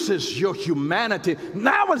reduces your humanity.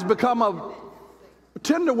 Now it's become a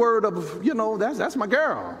tender word of, you know, that's my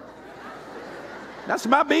girl. That's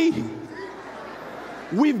my B.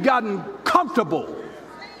 We've gotten comfortable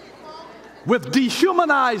with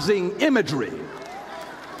dehumanizing imagery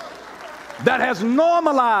that has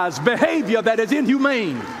normalized behavior that is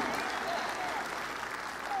inhumane.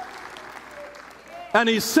 And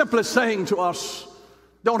he's simply saying to us,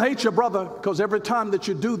 don't hate your brother, because every time that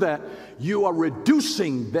you do that, you are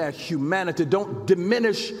reducing their humanity. Don't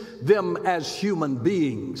diminish them as human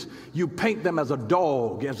beings. You paint them as a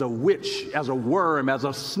dog, as a witch, as a worm, as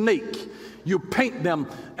a snake. You paint them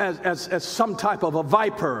as some type of a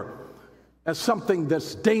viper, as something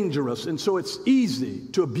that's dangerous. And so it's easy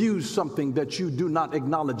to abuse something that you do not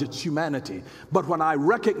acknowledge its humanity. But when I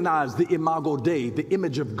recognize the imago Dei, the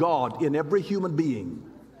image of God in every human being,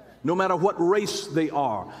 no matter what race they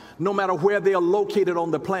are, no matter where they are located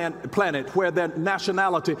on the planet, where their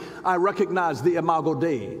nationality, I recognize the imago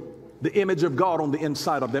Dei, the image of God on the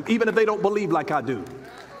inside of them, even if they don't believe like I do.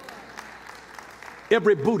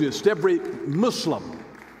 Every Buddhist, every Muslim,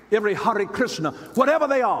 every Hare Krishna, whatever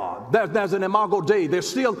they are, there's an imago Dei. They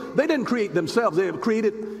didn't create themselves, they were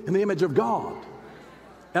created in the image of God.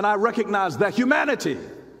 And I recognize their humanity.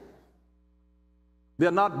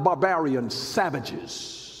 They're not barbarian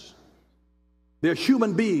savages. They're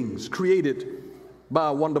human beings created by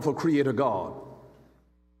a wonderful creator God.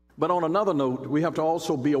 But on another note, we have to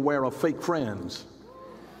also be aware of fake friends.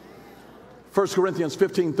 1 Corinthians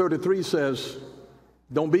 15:33 says,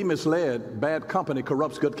 don't be misled. Bad company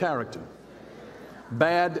corrupts good character.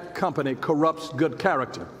 Bad company corrupts good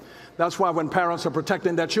character. That's why when parents are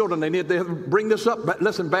protecting their children, they need to bring this up. But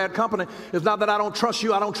listen, bad company is not that I don't trust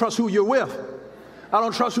you. I don't trust who you're with. I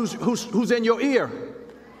don't trust who's in your ear.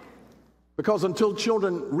 Because until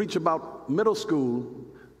children reach about middle school,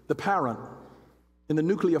 the parent in the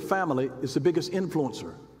nuclear family is the biggest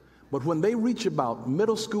influencer. But when they reach about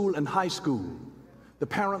middle school and high school, the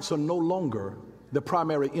parents are no longer the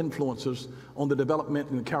primary influencers on the development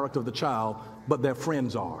and character of the child, but their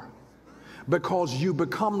friends are. Because you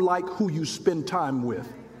become like who you spend time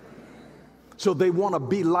with. So they want to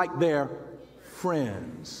be like their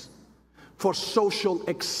friends. For social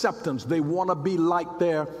acceptance, they want to be like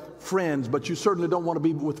their friends, but you certainly don't want to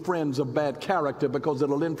be with friends of bad character, because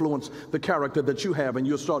it'll influence the character that you have and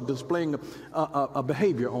you'll start displaying a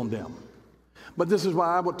behavior on them. But this is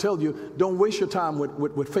why I would tell you, don't waste your time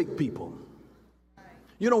with fake people.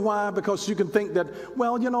 You know why? Because you can think that,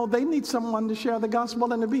 well, you know, they need someone to share the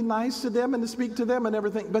gospel and to be nice to them and to speak to them and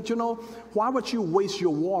everything. But you know, why would you waste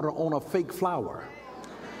your water on a fake flower?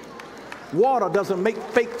 Water doesn't make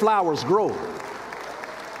fake flowers grow.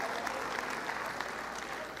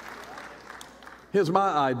 Here's my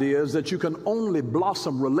idea, is that you can only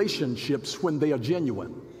blossom relationships when they are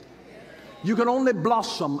genuine. You can only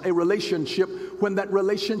blossom a relationship when that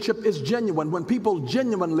relationship is genuine, when people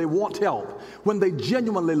genuinely want help, when they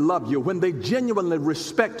genuinely love you, when they genuinely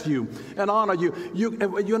respect you and honor you.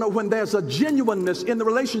 You know, when there's a genuineness in the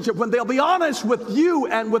relationship, when they'll be honest with you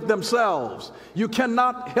and with themselves. You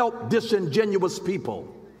cannot help disingenuous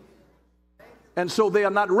people. And so they are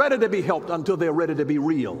not ready to be helped until they're ready to be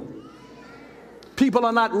real. People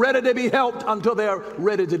are not ready to be helped until they're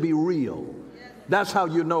ready to be real. That's how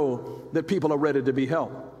you know that people are ready to be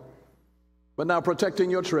helped. But now,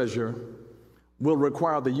 protecting your treasure will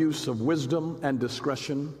require the use of wisdom and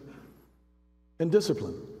discretion and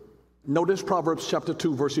discipline. Notice Proverbs chapter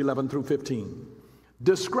 2, verse 11 through 15.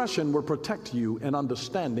 Discretion will protect you and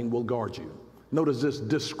understanding will guard you. Notice this,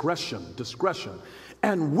 discretion.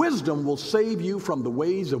 And wisdom will save you from the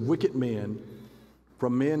ways of wicked men,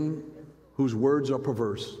 from men whose words are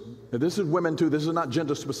perverse. Now, this is women too. This is not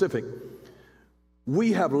gender specific.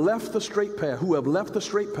 We have left the straight path, who have left the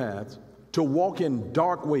straight paths to walk in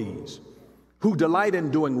dark ways, who delight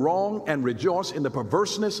in doing wrong and rejoice in the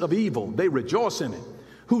perverseness of evil. They rejoice in it.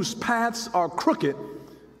 Whose paths are crooked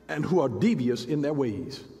and who are devious in their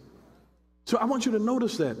ways. So I want you to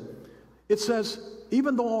notice that it says,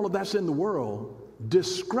 even though all of that's in the world,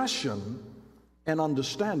 discretion and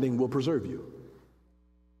understanding will preserve you.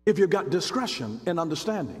 If you've got discretion and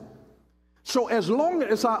understanding. So as long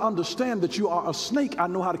as I understand that you are a snake, I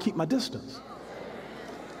know how to keep my distance.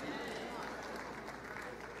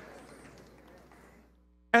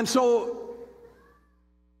 And so,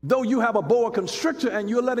 though you have a boa constrictor and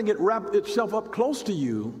you're letting it wrap itself up close to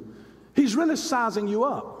you, he's really sizing you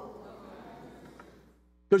up.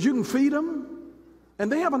 Because you can feed them, and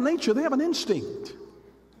they have a nature, they have an instinct.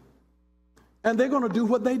 And they're going to do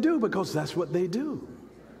what they do because that's what they do.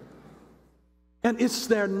 And it's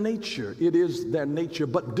their nature. It is their nature.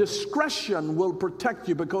 But discretion will protect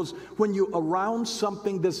you, because when you're around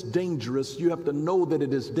something that's dangerous, you have to know that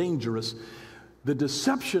it is dangerous. The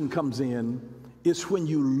deception comes in is when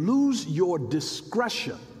you lose your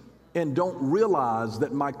discretion and don't realize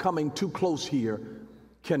that my coming too close here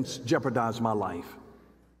can jeopardize my life.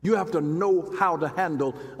 You have to know how to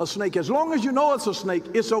handle a snake. As long as you know it's a snake,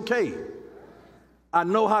 it's okay. I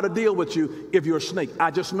know how to deal with you if you're a snake. I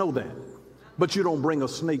just know that. But you don't bring a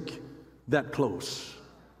snake that close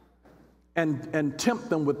and tempt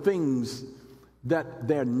them with things that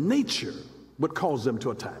their nature would cause them to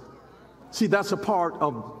attack. See, that's a part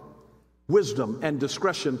of wisdom and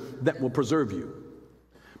discretion that will preserve you.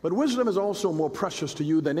 But wisdom is also more precious to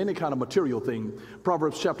you than any kind of material thing.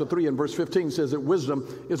 Proverbs chapter 3 and verse 15 says that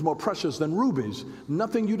wisdom is more precious than rubies.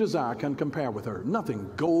 Nothing you desire can compare with her. Nothing.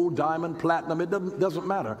 Gold, diamond, platinum, it doesn't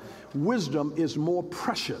matter. Wisdom is more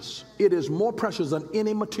precious. It is more precious than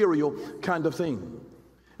any material kind of thing.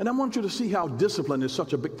 And I want you to see how discipline is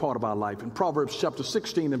such a big part of our life. In Proverbs chapter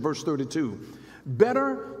 16 and verse 32,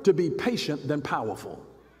 better to be patient than powerful.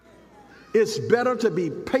 It's better to be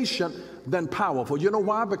patient than powerful. You know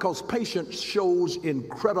why? Because patience shows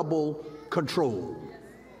incredible control.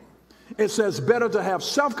 It says better to have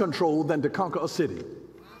self-control than to conquer a city.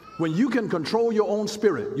 When you can control your own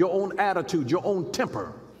spirit, your own attitude, your own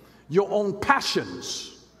temper, your own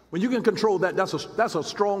passions, when you can control that, that's a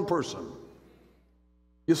strong person.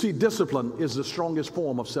 You see, discipline is the strongest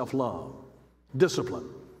form of self-love. Discipline.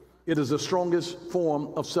 It is the strongest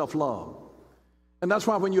form of self-love. And that's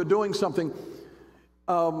why when you're doing something,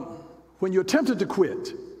 when you're tempted to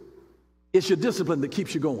quit, it's your discipline that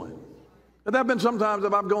keeps you going. And there have been sometimes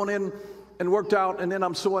if I've gone in and worked out and then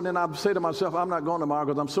I'm sore, and then I say to myself, I'm not going tomorrow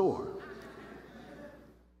because I'm sore.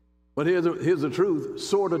 But here's the truth.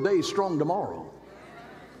 Sore today, strong tomorrow.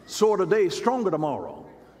 Sore today, stronger tomorrow.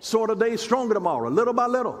 Sore today, stronger tomorrow, little by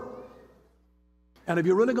little. And if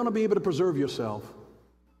you're really going to be able to preserve yourself,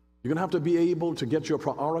 you're going to have to be able to get your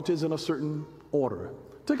priorities in a certain order.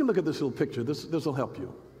 Take a look at this little picture. This will help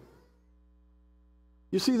you.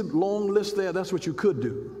 You see the long list there? That's what you could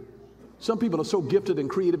do. Some people are so gifted and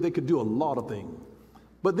creative, they could do a lot of things.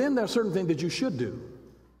 But then there are certain things that you should do.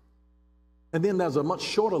 And then there's a much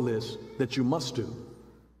shorter list that you must do.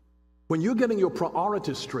 When you're getting your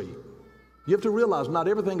priorities straight, you have to realize not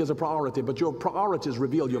everything is a priority, but your priorities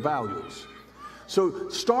reveal your values. So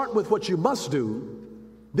start with what you must do,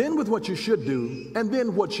 then with what you should do, and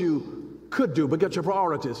then what you could do, but get your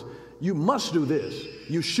priorities. You must do this.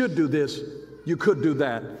 You should do this. You could do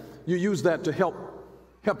that. You use that to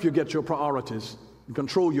help you get your priorities. You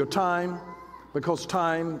control your time, because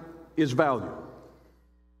time is value.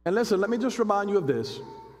 And listen, let me just remind you of this.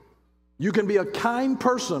 You can be a kind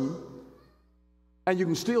person and you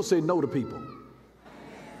can still say no to people.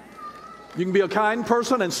 You can be a kind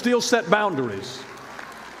person and still set boundaries.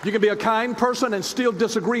 You can be a kind person and still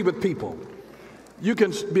disagree with people. You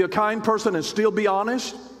can be a kind person and still be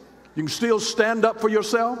honest. You can still stand up for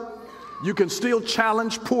yourself. You can still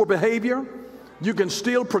challenge poor behavior. You can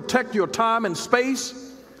still protect your time and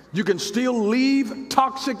space. You can still leave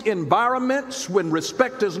toxic environments when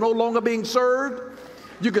respect is no longer being served.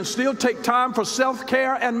 You can still take time for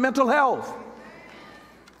self-care and mental health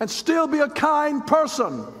and still be a kind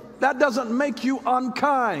person. That doesn't make you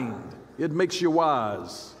unkind. It makes you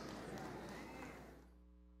wise.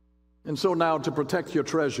 And so now, to protect your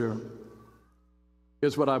treasure,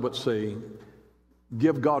 here's what I would say.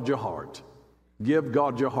 Give God your heart. Give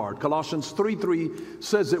God your heart. Colossians 3:3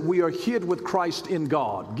 says that we are hid with Christ in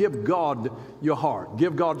God. Give God your heart.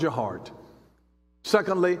 Give God your heart.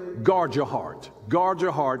 Secondly, guard your heart. Guard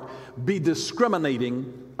your heart. Be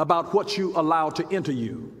discriminating about what you allow to enter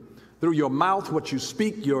you. Through your mouth, what you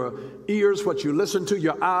speak, your ears, what you listen to,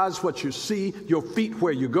 your eyes, what you see, your feet,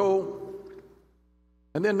 where you go.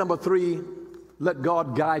 And then number 3, Let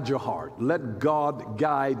God guide your heart. Let God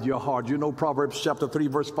guide your heart. You know Proverbs chapter 3,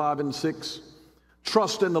 verse 5 and 6.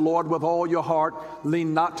 Trust in the Lord with all your heart.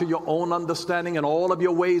 Lean not to your own understanding. In all of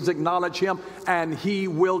your ways acknowledge him, and he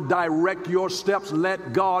will direct your steps.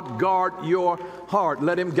 Let God guard your heart.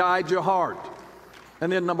 Let him guide your heart.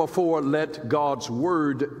 And then number 4, let God's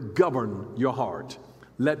word govern your heart.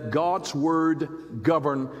 Let God's word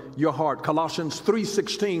govern your heart. Colossians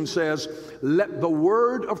 3:16 says, let the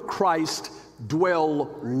word of Christ dwell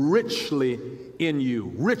richly in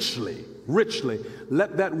you. Richly.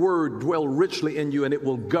 Let that word dwell richly in you, and it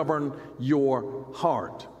will govern your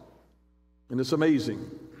heart. And it's amazing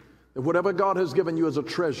that whatever God has given you as a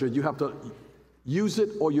treasure, you have to use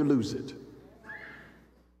it or you lose it.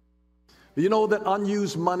 You know that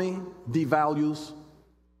unused money devalues?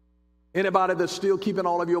 Anybody that's still keeping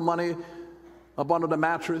all of your money up under the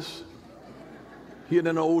mattress, hidden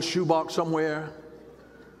in an old shoebox somewhere?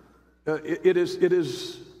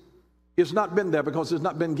 It's not been there because it's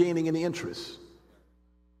not been gaining any interest.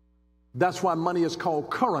 That's why money is called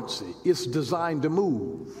currency. It's designed to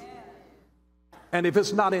move. And if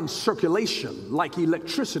it's not in circulation, like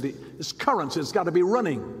electricity, it's currency. It's got to be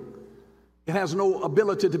running. It has no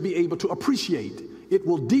ability to be able to appreciate. It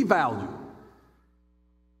will devalue.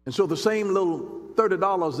 And so the same little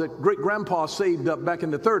 $30 that great-grandpa saved up back in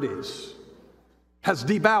the 30s has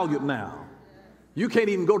devalued now. You can't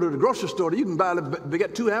even go to the grocery store. You can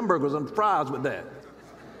get 2 hamburgers and fries with that.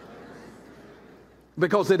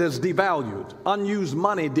 Because it has devalued. Unused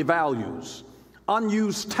money devalues.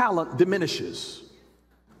 Unused talent diminishes.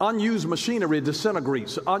 Unused machinery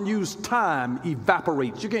disintegrates. Unused time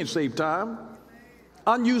evaporates. You can't save time.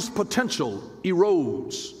 Unused potential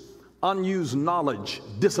erodes. Unused knowledge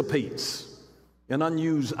dissipates. And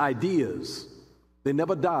unused ideas, they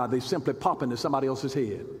never die. They simply pop into somebody else's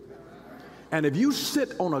head. And if you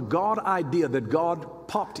sit on a God idea that God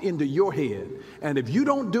popped into your head, and if you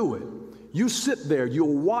don't do it, you sit there,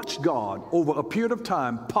 you'll watch God over a period of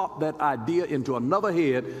time pop that idea into another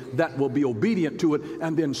head that will be obedient to it,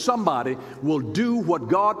 and then somebody will do what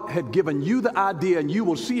God had given you the idea, and you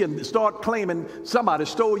will see and start claiming somebody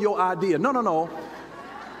stole your idea. No.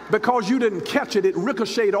 Because you didn't catch it, it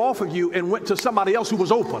ricocheted off of you and went to somebody else who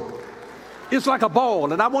was open. It's like a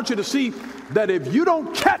ball, and I want you to see that if you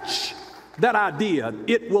don't catch that idea,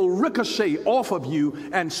 it will ricochet off of you,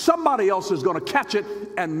 and somebody else is going to catch it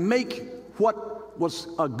and make what was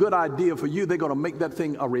a good idea for you, they're going to make that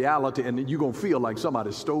thing a reality, and you're going to feel like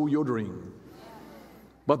somebody stole your dream.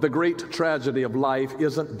 But the great tragedy of life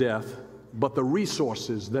isn't death, but the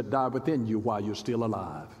resources that die within you while you're still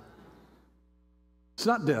alive. It's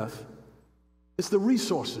not death. It's the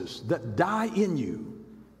resources that die in you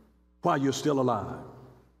while you're still alive.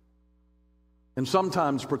 And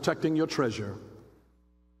sometimes protecting your treasure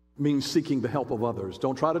means seeking the help of others.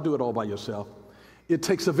 Don't try to do it all by yourself. It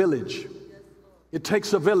takes a village. It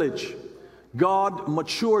takes a village. God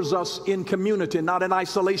matures us in community, not in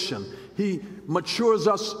isolation. He matures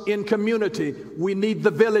us in community. We need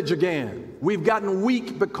the village again. We've gotten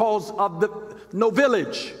weak because of no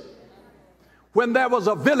village. When there was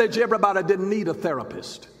a village, everybody didn't need a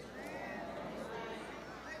therapist.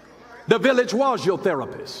 The village was your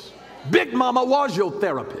therapist. Big Mama was your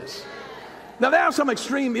therapist. Now, there are some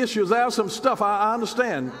extreme issues. There are some stuff I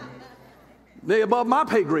understand. They're above my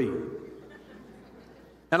pay grade.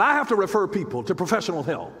 And I have to refer people to professional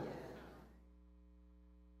help.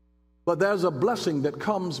 But there's a blessing that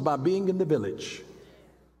comes by being in the village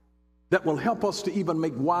that will help us to even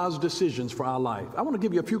make wise decisions for our life. I want to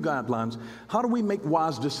give you a few guidelines. How do we make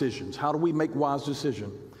wise decisions? How do we make wise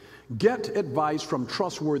decisions? Get advice from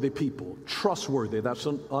trustworthy people. Trustworthy,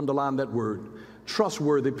 underline that word.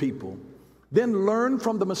 Trustworthy people. Then learn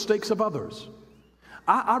from the mistakes of others.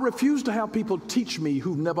 I refuse to have people teach me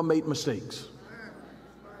who've never made mistakes.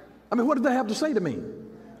 I mean, what do they have to say to me?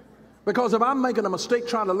 Because if I'm making a mistake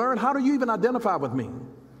trying to learn, how do you even identify with me?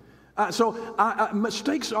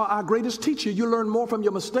 Mistakes are our greatest teacher. You learn more from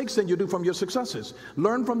your mistakes than you do from your successes.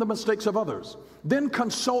 Learn from the mistakes of others. Then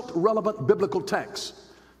consult relevant biblical texts.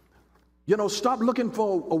 You know, stop looking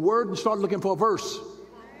for a word and start looking for a verse.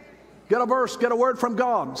 Get a verse, get a word from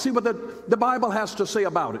God. See what the Bible has to say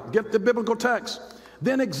about it. Get the biblical text.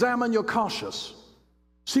 Then examine your conscience.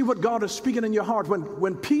 See what God is speaking in your heart.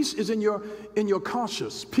 When peace is in your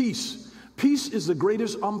conscience, peace is the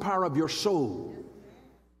greatest umpire of your soul.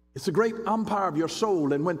 It's the great umpire of your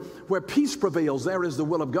soul. And where peace prevails, there is the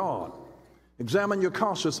will of God. Examine your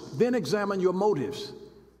conscience, then examine your motives.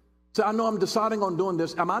 So I know I'm deciding on doing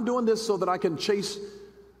this. Am I doing this so that I can chase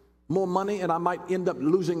more money and I might end up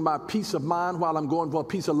losing my peace of mind while I'm going for a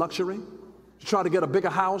piece of luxury? to try to get a bigger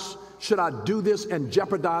house? Should I do this and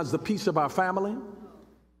jeopardize the peace of our family?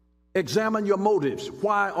 Examine your motives.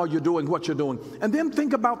 Why are you doing what you're doing? And then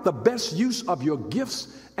think about the best use of your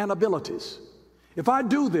gifts and abilities. If I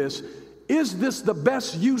do this, is this the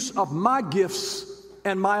best use of my gifts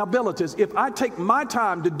and my abilities? If I take my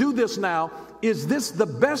time to do this now, is this the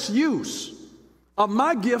best use of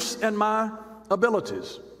my gifts and my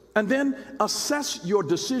abilities? And then assess your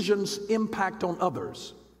decision's impact on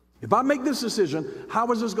others. If I make this decision, how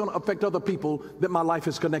is this going to affect other people that my life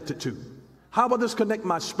is connected to? How will this connect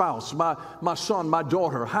my spouse, my son, my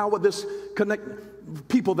daughter? How will this connect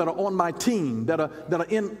people that are on my team, that are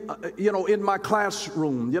in in my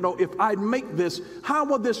classroom? If I make this, how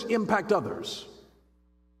will this impact others?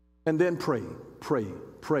 And then pray, pray,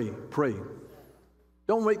 pray, pray.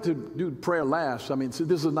 Don't wait to do prayer last. I mean, see,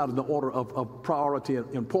 this is not in the order of priority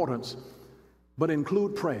and importance, but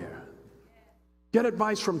include prayer. Get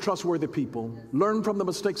advice from trustworthy people. Learn from the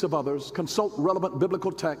mistakes of others. Consult relevant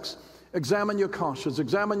biblical texts. Examine your conscience.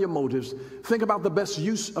 Examine your motives. Think about the best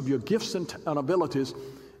use of your gifts and abilities.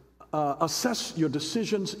 Assess your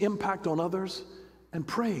decisions' impact on others, and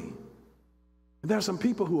pray. And there are some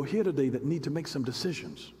people who are here today that need to make some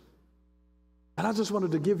decisions. And I just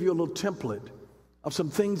wanted to give you a little template of some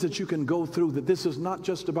things that you can go through, that this is not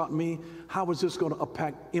just about me. How is this going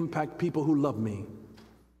to impact people who love me?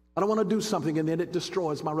 I don't want to do something and then it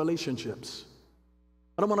destroys my relationships.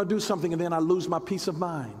 I don't want to do something and then I lose my peace of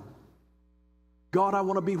mind. God, I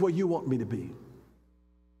want to be where you want me to be.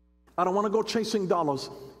 I don't want to go chasing dollars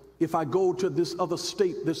if I go to this other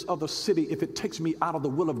state, this other city, if it takes me out of the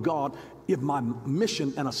will of God, if my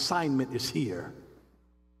mission and assignment is here.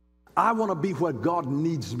 I want to be where God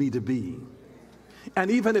needs me to be.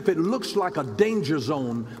 And even if it looks like a danger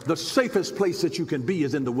zone, the safest place that you can be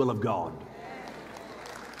is in the will of God.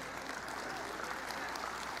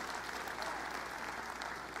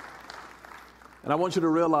 And I want you to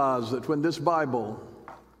realize that when this Bible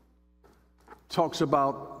talks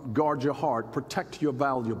about guard your heart, protect your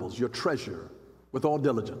valuables, your treasure with all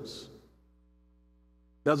diligence,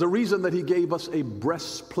 there's a reason that he gave us a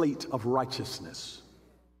breastplate of righteousness,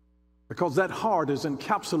 because that heart is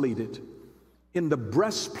encapsulated in the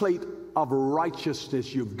breastplate of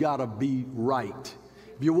righteousness. You've got to be right.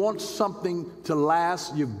 If you want something to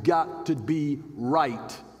last, you've got to be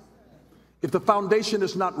right. If the foundation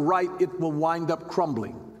is not right, it will wind up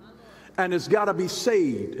crumbling. And it's got to be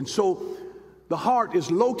saved. And so the heart is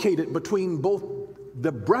located between both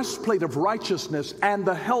the breastplate of righteousness and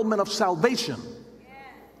the helmet of salvation.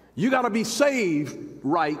 You got to be saved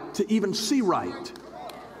right to even see right.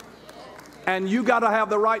 And you got to have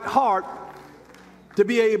the right heart to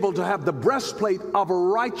be able to have the breastplate of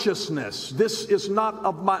righteousness. This is not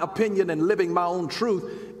of my opinion and living my own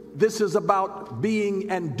truth. This is about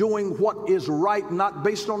being and doing what is right, not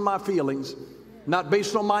based on my feelings, not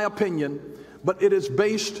based on my opinion, but it is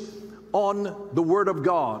based on the Word of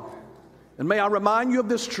God. And may I remind you of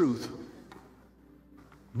this truth.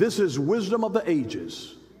 This is wisdom of the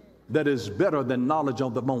ages that is better than knowledge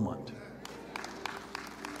of the moment.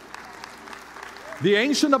 The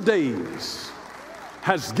Ancient of Days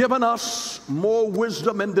has given us more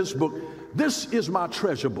wisdom in this book. This is my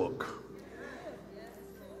treasure book.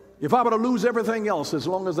 If I were to lose everything else, as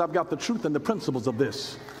long as I've got the truth and the principles of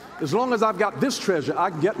this, as long as I've got this treasure,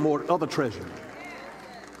 I can get more other treasure.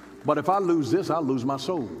 But if I lose this, I'll lose my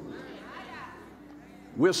soul.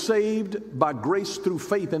 We're saved by grace through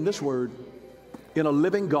faith in this word, in a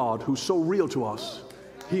living God who's so real to us.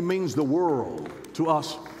 He means the world to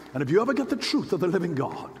us. And if you ever get the truth of the living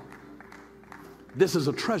God, this is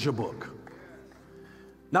a treasure book.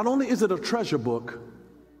 Not only is it a treasure book,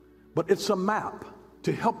 but it's a map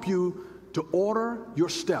to help you to order your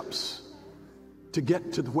steps to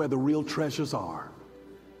get to where the real treasures are.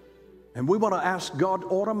 And we want to ask God,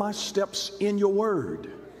 order my steps in your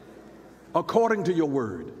word, according to your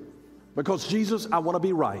word. Because Jesus, I want to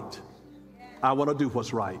be right. I want to do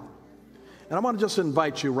what's right. And I want to just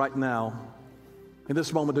invite you right now, in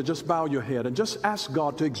this moment, to just bow your head and just ask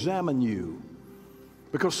God to examine you.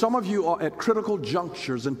 Because some of you are at critical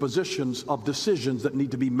junctures and positions of decisions that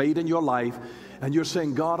need to be made in your life. And you're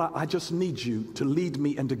saying, God, I just need you to lead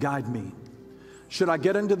me and to guide me. Should I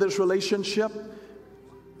get into this relationship?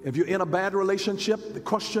 If you're in a bad relationship, the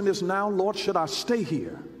question is now, Lord, should I stay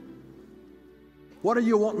here? What do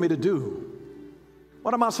you want me to do?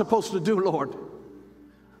 What am I supposed to do, Lord?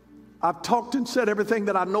 I've talked and said everything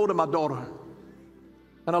that I know to my daughter,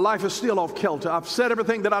 and her life is still off kilter. I've said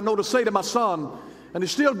everything that I know to say to my son, and it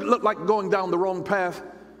still looked like going down the wrong path.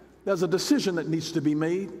 There's a decision that needs to be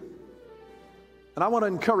made. And I want to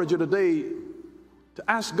encourage you today to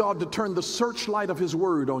ask God to turn the searchlight of His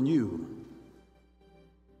Word on you.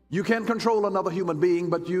 You can't control another human being,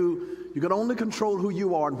 but you can only control who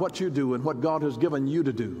you are and what you do and what God has given you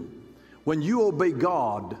to do. When you obey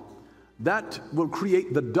God, that will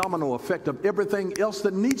create the domino effect of everything else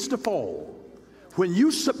that needs to fall. When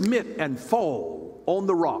you submit and fall on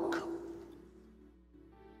the rock,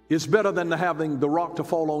 it's better than having the rock to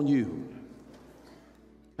fall on you.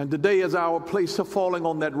 And today is our place of falling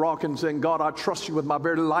on that rock and saying, God, I trust you with my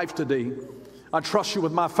very life today. I trust you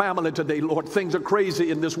with my family today, Lord. Things are crazy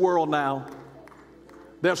in this world now.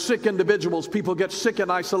 There are sick individuals. People get sick in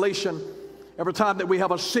isolation. Every time that we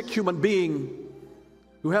have a sick human being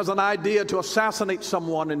who has an idea to assassinate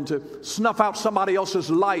someone and to snuff out somebody else's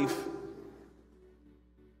life,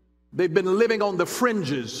 they've been living on the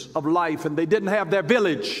fringes of life, and they didn't have their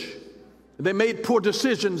village. They made poor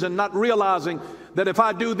decisions and not realizing that if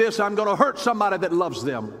I do this, I'm going to hurt somebody that loves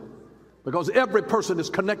them. Because every person is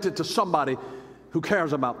connected to somebody who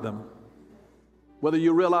cares about them, whether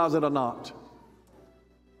you realize it or not.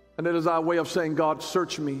 And it is our way of saying, God,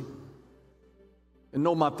 search me and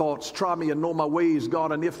know my thoughts. Try me and know my ways,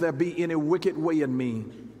 God. And if there be any wicked way in me,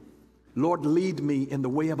 Lord, lead me in the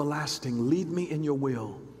way everlasting. Lead me in your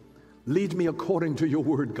will. Lead me according to your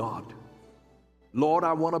word, God. Lord,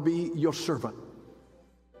 I want to be your servant.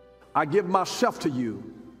 I give myself to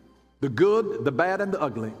you, the good, the bad, and the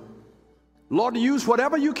ugly. Lord, use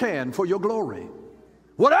whatever you can for your glory.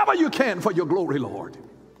 Whatever you can for your glory, Lord.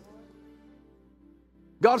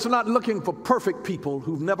 God's not looking for perfect people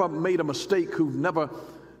who've never made a mistake, who've never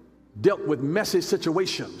dealt with messy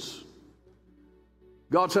situations.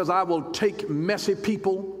 God says, I will take messy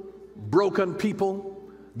people, broken people,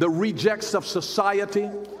 the rejects of society,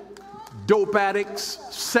 dope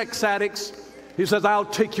addicts, sex addicts. He says, I'll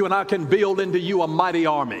take you and I can build into you a mighty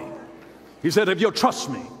army. He said, if you'll trust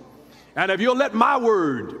me and if you'll let my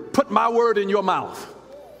word, put my word in your mouth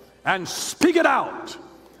and speak it out,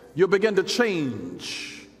 you'll begin to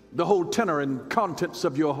change the whole tenor and contents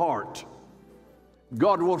of your heart.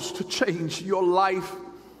 God wants to change your life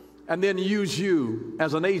and then use you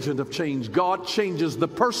as an agent of change. God changes the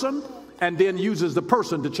person and then uses the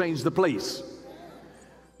person to change the place.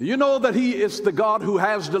 You know that He is the God who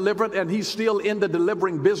has delivered, and He's still in the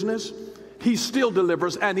delivering business. He still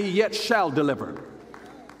delivers, and He yet shall deliver.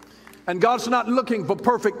 And God's not looking for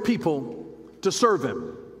perfect people to serve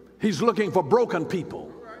Him. He's looking for broken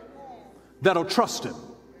people that'll trust Him.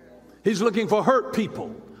 He's looking for hurt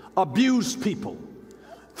people, abused people,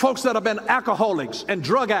 folks that have been alcoholics and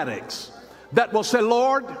drug addicts that will say,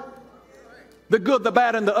 Lord, the good, the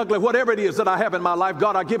bad, and the ugly, whatever it is that I have in my life,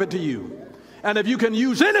 God, I give it to you. And if you can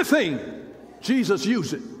use anything, Jesus,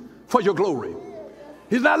 use it for your glory.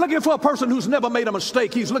 He's not looking for a person who's never made a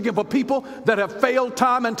mistake. He's looking for people that have failed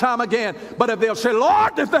time and time again. But if they'll say,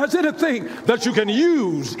 Lord, if there's anything that you can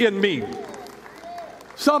use in me.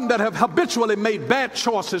 Some that have habitually made bad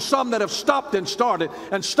choices. Some that have stopped and started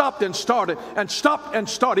and stopped and started and stopped and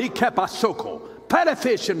started.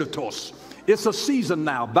 It's a season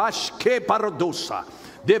now.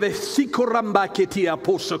 Deve sikoramba ketia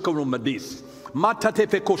posakorumadis.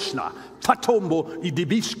 Matatefekoshna. Tatombo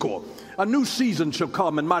idibisco. A new season shall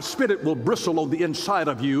come, and my spirit will bristle on the inside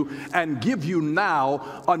of you and give you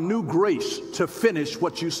now a new grace to finish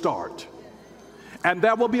what you start. And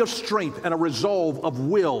there will be a strength and a resolve of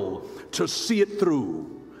will to see it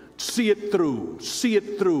through. See it through. See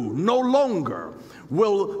it through. No longer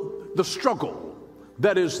will the struggle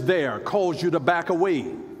that is there cause you to back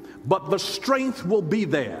away. But the strength will be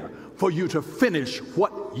there for you to finish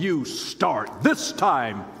what you start. This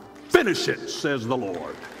time, finish it, says the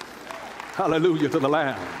Lord. Hallelujah to the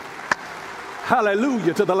Lamb.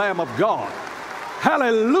 Hallelujah to the Lamb of God.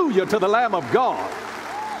 Hallelujah to the Lamb of God.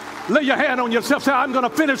 Lay your hand on yourself. Say, I'm going to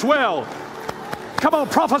finish well. Come on,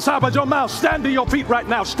 prophesy with your mouth. Stand to your feet right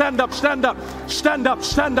now. Stand up, stand up, stand up,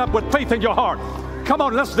 stand up with faith in your heart. Come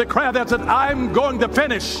on, let's declare that I'm going to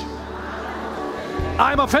finish.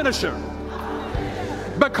 I'm a finisher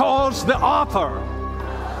because the author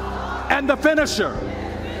and the finisher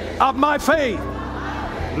of my faith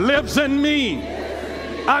lives in me.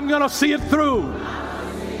 I'm going to see it through.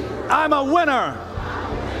 I'm a winner.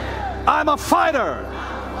 I'm a fighter.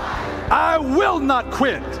 I will not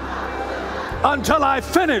quit until I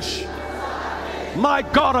finish my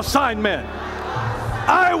God assignment.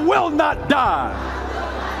 I will not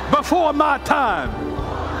die before my time.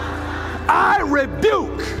 I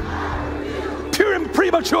rebuke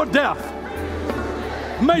premature death.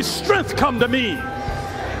 May strength come to me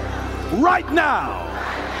right now.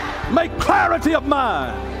 May clarity of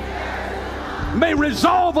mind, may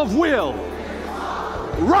resolve of will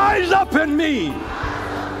rise up in me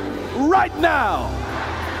right now,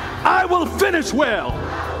 I will finish well.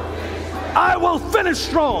 I will finish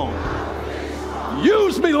strong.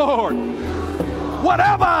 Use me, Lord.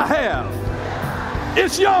 Whatever I have,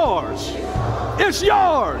 it's yours. It's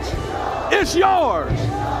yours. It's yours.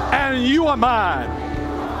 And you are mine.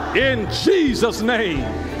 In Jesus' name.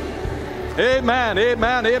 Amen,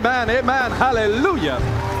 amen, amen, amen. Hallelujah.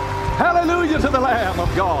 Hallelujah to the Lamb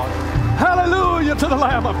of God. Hallelujah to the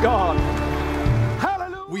Lamb of God.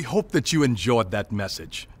 Hallelujah. We hope that you enjoyed that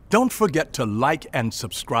message. Don't forget to like and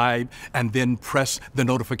subscribe, and then press the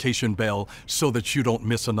notification bell so that you don't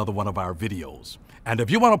miss another one of our videos. And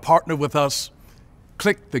if you want to partner with us,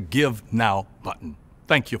 click the Give Now button.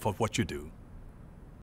 Thank you for what you do.